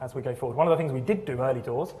as we go forward. One of the things we did do early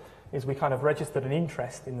doors is we kind of registered an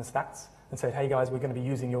interest in the stats and said, hey guys, we're going to be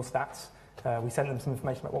using your stats. We sent them some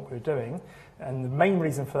information about what we were doing. And the main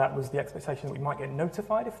reason for that was the expectation that we might get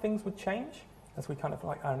notified if things would change, as we kind of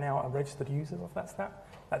like are now a registered user of that stat.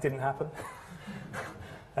 That didn't happen.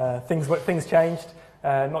 Things changed,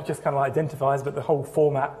 not just kind of like identifiers, but the whole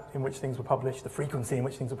format in which things were published, the frequency in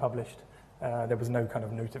which things were published. There was no kind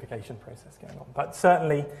of notification process going on. But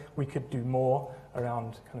certainly we could do more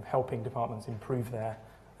around kind of helping departments improve their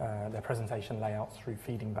presentation layouts through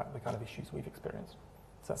feeding back the kind of issues we've experienced.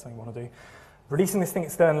 So that's something we want to do. Releasing this thing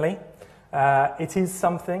externally, it is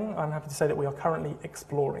something I'm happy to say that we are currently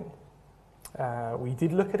exploring. We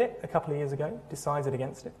did look at it a couple of years ago, decided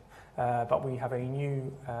against it, but we have a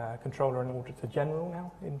new controller and auditor general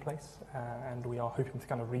now in place, and we are hoping to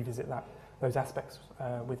kind of revisit those aspects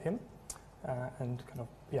with him and kind of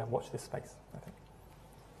watch this space, I think.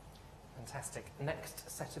 Fantastic. Next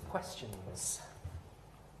set of questions.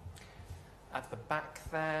 At the back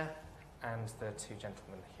there, and the two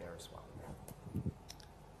gentlemen here as well.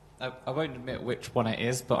 I won't admit which one it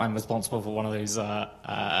is, but I'm responsible for one of those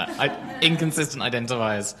inconsistent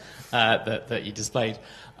identifiers that you displayed.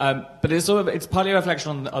 But it's partly a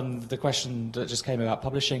reflection on the question that just came about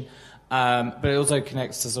publishing, but it also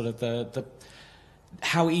connects to sort of the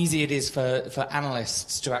how easy it is for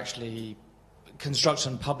analysts to actually construct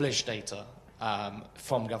and publish data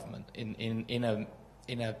from government in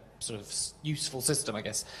a sort of useful system, I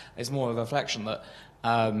guess. It's more of a reflection that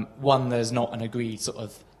one, there's not an agreed sort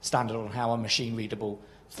of standard on how a machine-readable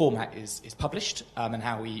format is published, and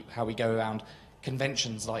how we go around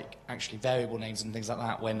conventions like actually variable names and things like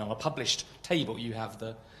that, when on a published table you have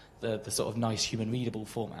the sort of nice human-readable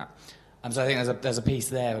format. So I think there's a piece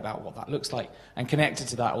there about what that looks like, and connected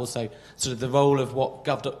to that also sort of the role of what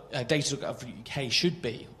data.gov.uk should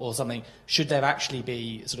be, or something. Should there actually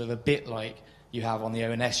be sort of a bit like you have on the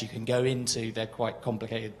ONS? You can go into their quite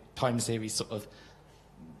complicated time series sort of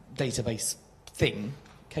database thing.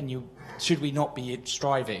 Should we not be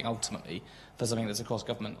striving ultimately for something that's across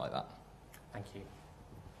government like that? Thank you.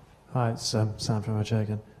 Hi, it's Sam from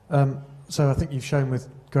Sheridan. So I think you've shown with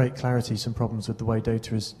great clarity some problems with the way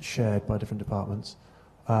data is shared by different departments.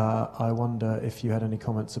 I wonder if you had any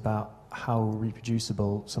comments about how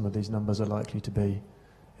reproducible some of these numbers are likely to be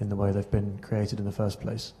in the way they've been created in the first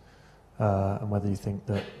place, and whether you think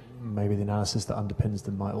that maybe the analysis that underpins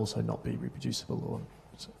them might also not be reproducible,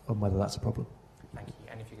 or whether that's a problem. Thank you.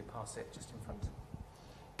 And if you could pass it just in front.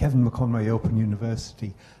 Kevin McConroy, Open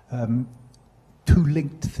University. Two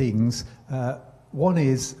linked things. One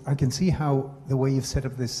is, I can see how the way you've set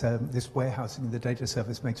up this warehousing in the data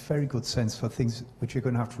service makes very good sense for things which you're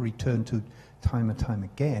going to have to return to time and time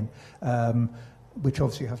again, which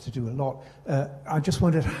obviously you have to do a lot. I just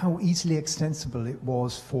wondered how easily extensible it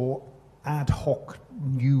was for ad hoc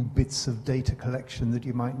new bits of data collection that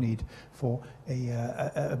you might need for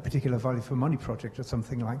a particular value for money project or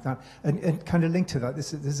something like that. And kind of linked to that,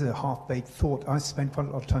 this is a half-baked thought. I spent quite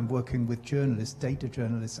a lot of time working with journalists, data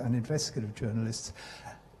journalists and investigative journalists.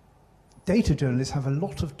 Data journalists have a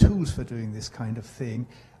lot of tools for doing this kind of thing,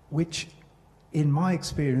 which in my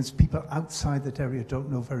experience, people outside that area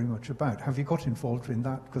don't know very much about. Have you got involved in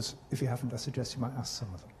that? Because if you haven't, I suggest you might ask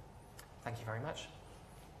some of them. Thank you very much.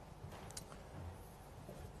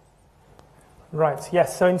 Right,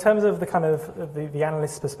 yes, so in terms of the kind of the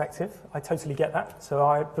analyst's perspective, I totally get that.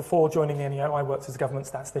 So before joining the NEO, I worked as a government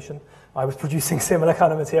statistician. I was producing similar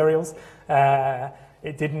kind of materials.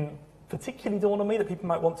 It didn't particularly dawn on me that people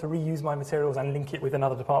might want to reuse my materials and link it with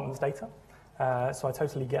another department's data. So I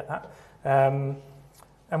totally get that.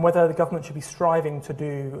 And whether the government should be striving to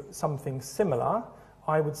do something similar,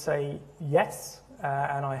 I would say yes.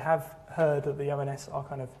 And I have heard that the ONS are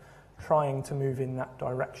kind of trying to move in that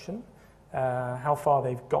direction. How far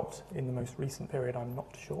they've got in the most recent period, I'm not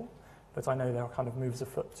sure, but I know there are kind of moves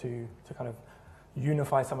afoot to kind of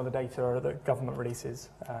unify some of the data that government releases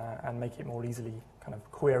and make it more easily kind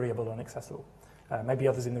of queryable and accessible. Maybe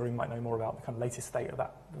others in the room might know more about the kind of latest state of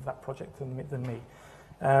that project than me.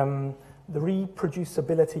 The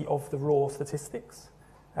reproducibility of the raw statistics.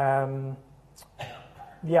 Yeah,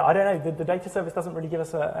 I don't know. The data service doesn't really give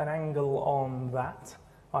us an angle on that,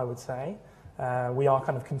 I would say. We are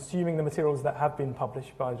kind of consuming the materials that have been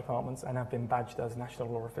published by departments and have been badged as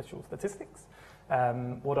national or official statistics.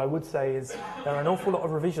 What I would say is there are an awful lot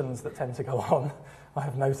of revisions that tend to go on, I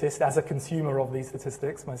have noticed, as a consumer of these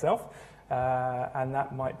statistics myself, and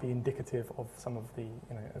that might be indicative of some of the,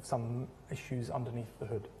 of some issues underneath the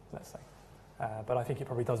hood, let's say. But I think it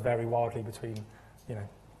probably does vary wildly between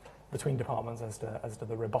departments as to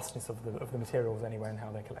the robustness of the materials anyway and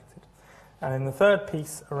how they're collected. And then the third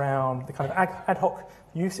piece around the kind of ad hoc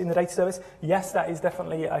use in the data service, yes, that is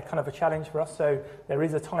definitely a kind of a challenge for us. So there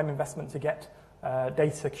is a time investment to get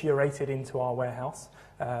data curated into our warehouse.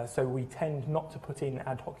 So we tend not to put in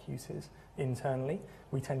ad hoc uses internally.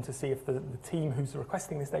 We tend to see if the team who's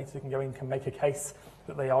requesting this data can make a case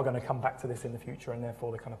that they are going to come back to this in the future, and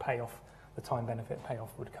therefore the kind of payoff, the time benefit payoff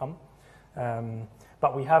would come.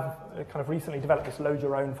 But we have kind of recently developed this load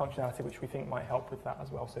your own functionality, which we think might help with that as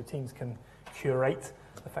well. So teams can curate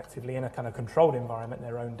effectively in a kind of controlled environment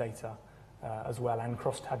their own data as well, and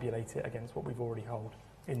cross-tabulate it against what we've already held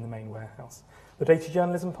in the main warehouse. The data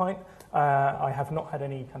journalism point, I have not had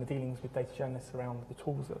any kind of dealings with data journalists around the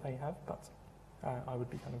tools that they have, but I would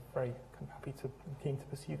be kind of very happy to and keen to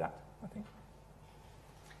pursue that, I think.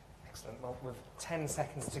 Excellent. Well, with 10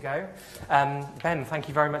 seconds to go, Ben, thank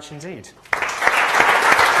you very much indeed.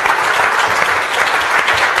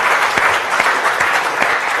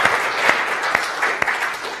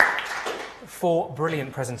 Four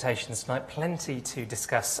brilliant presentations tonight, plenty to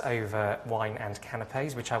discuss over wine and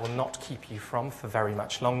canapes, which I will not keep you from for very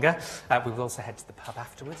much longer. We will also head to the pub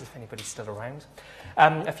afterwards if anybody's still around.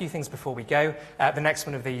 A few things before we go. The next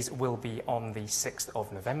one of these will be on the 6th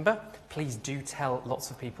of November. Please do tell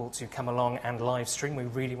lots of people to come along and live stream. We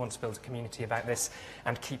really want to build a community about this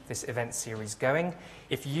and keep this event series going.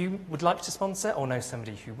 If you would like to sponsor or know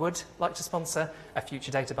somebody who would like to sponsor a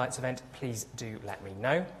future Data Bytes event, please do let me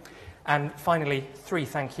know. And finally, 3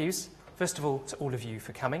 thank yous. First of all, to all of you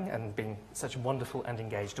for coming and being such a wonderful and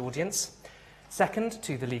engaged audience. Second,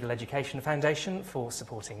 to the Legal Education Foundation for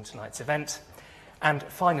supporting tonight's event. And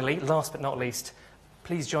finally, last but not least,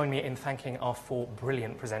 please join me in thanking our 4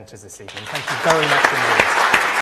 brilliant presenters this evening. Thank you very much indeed.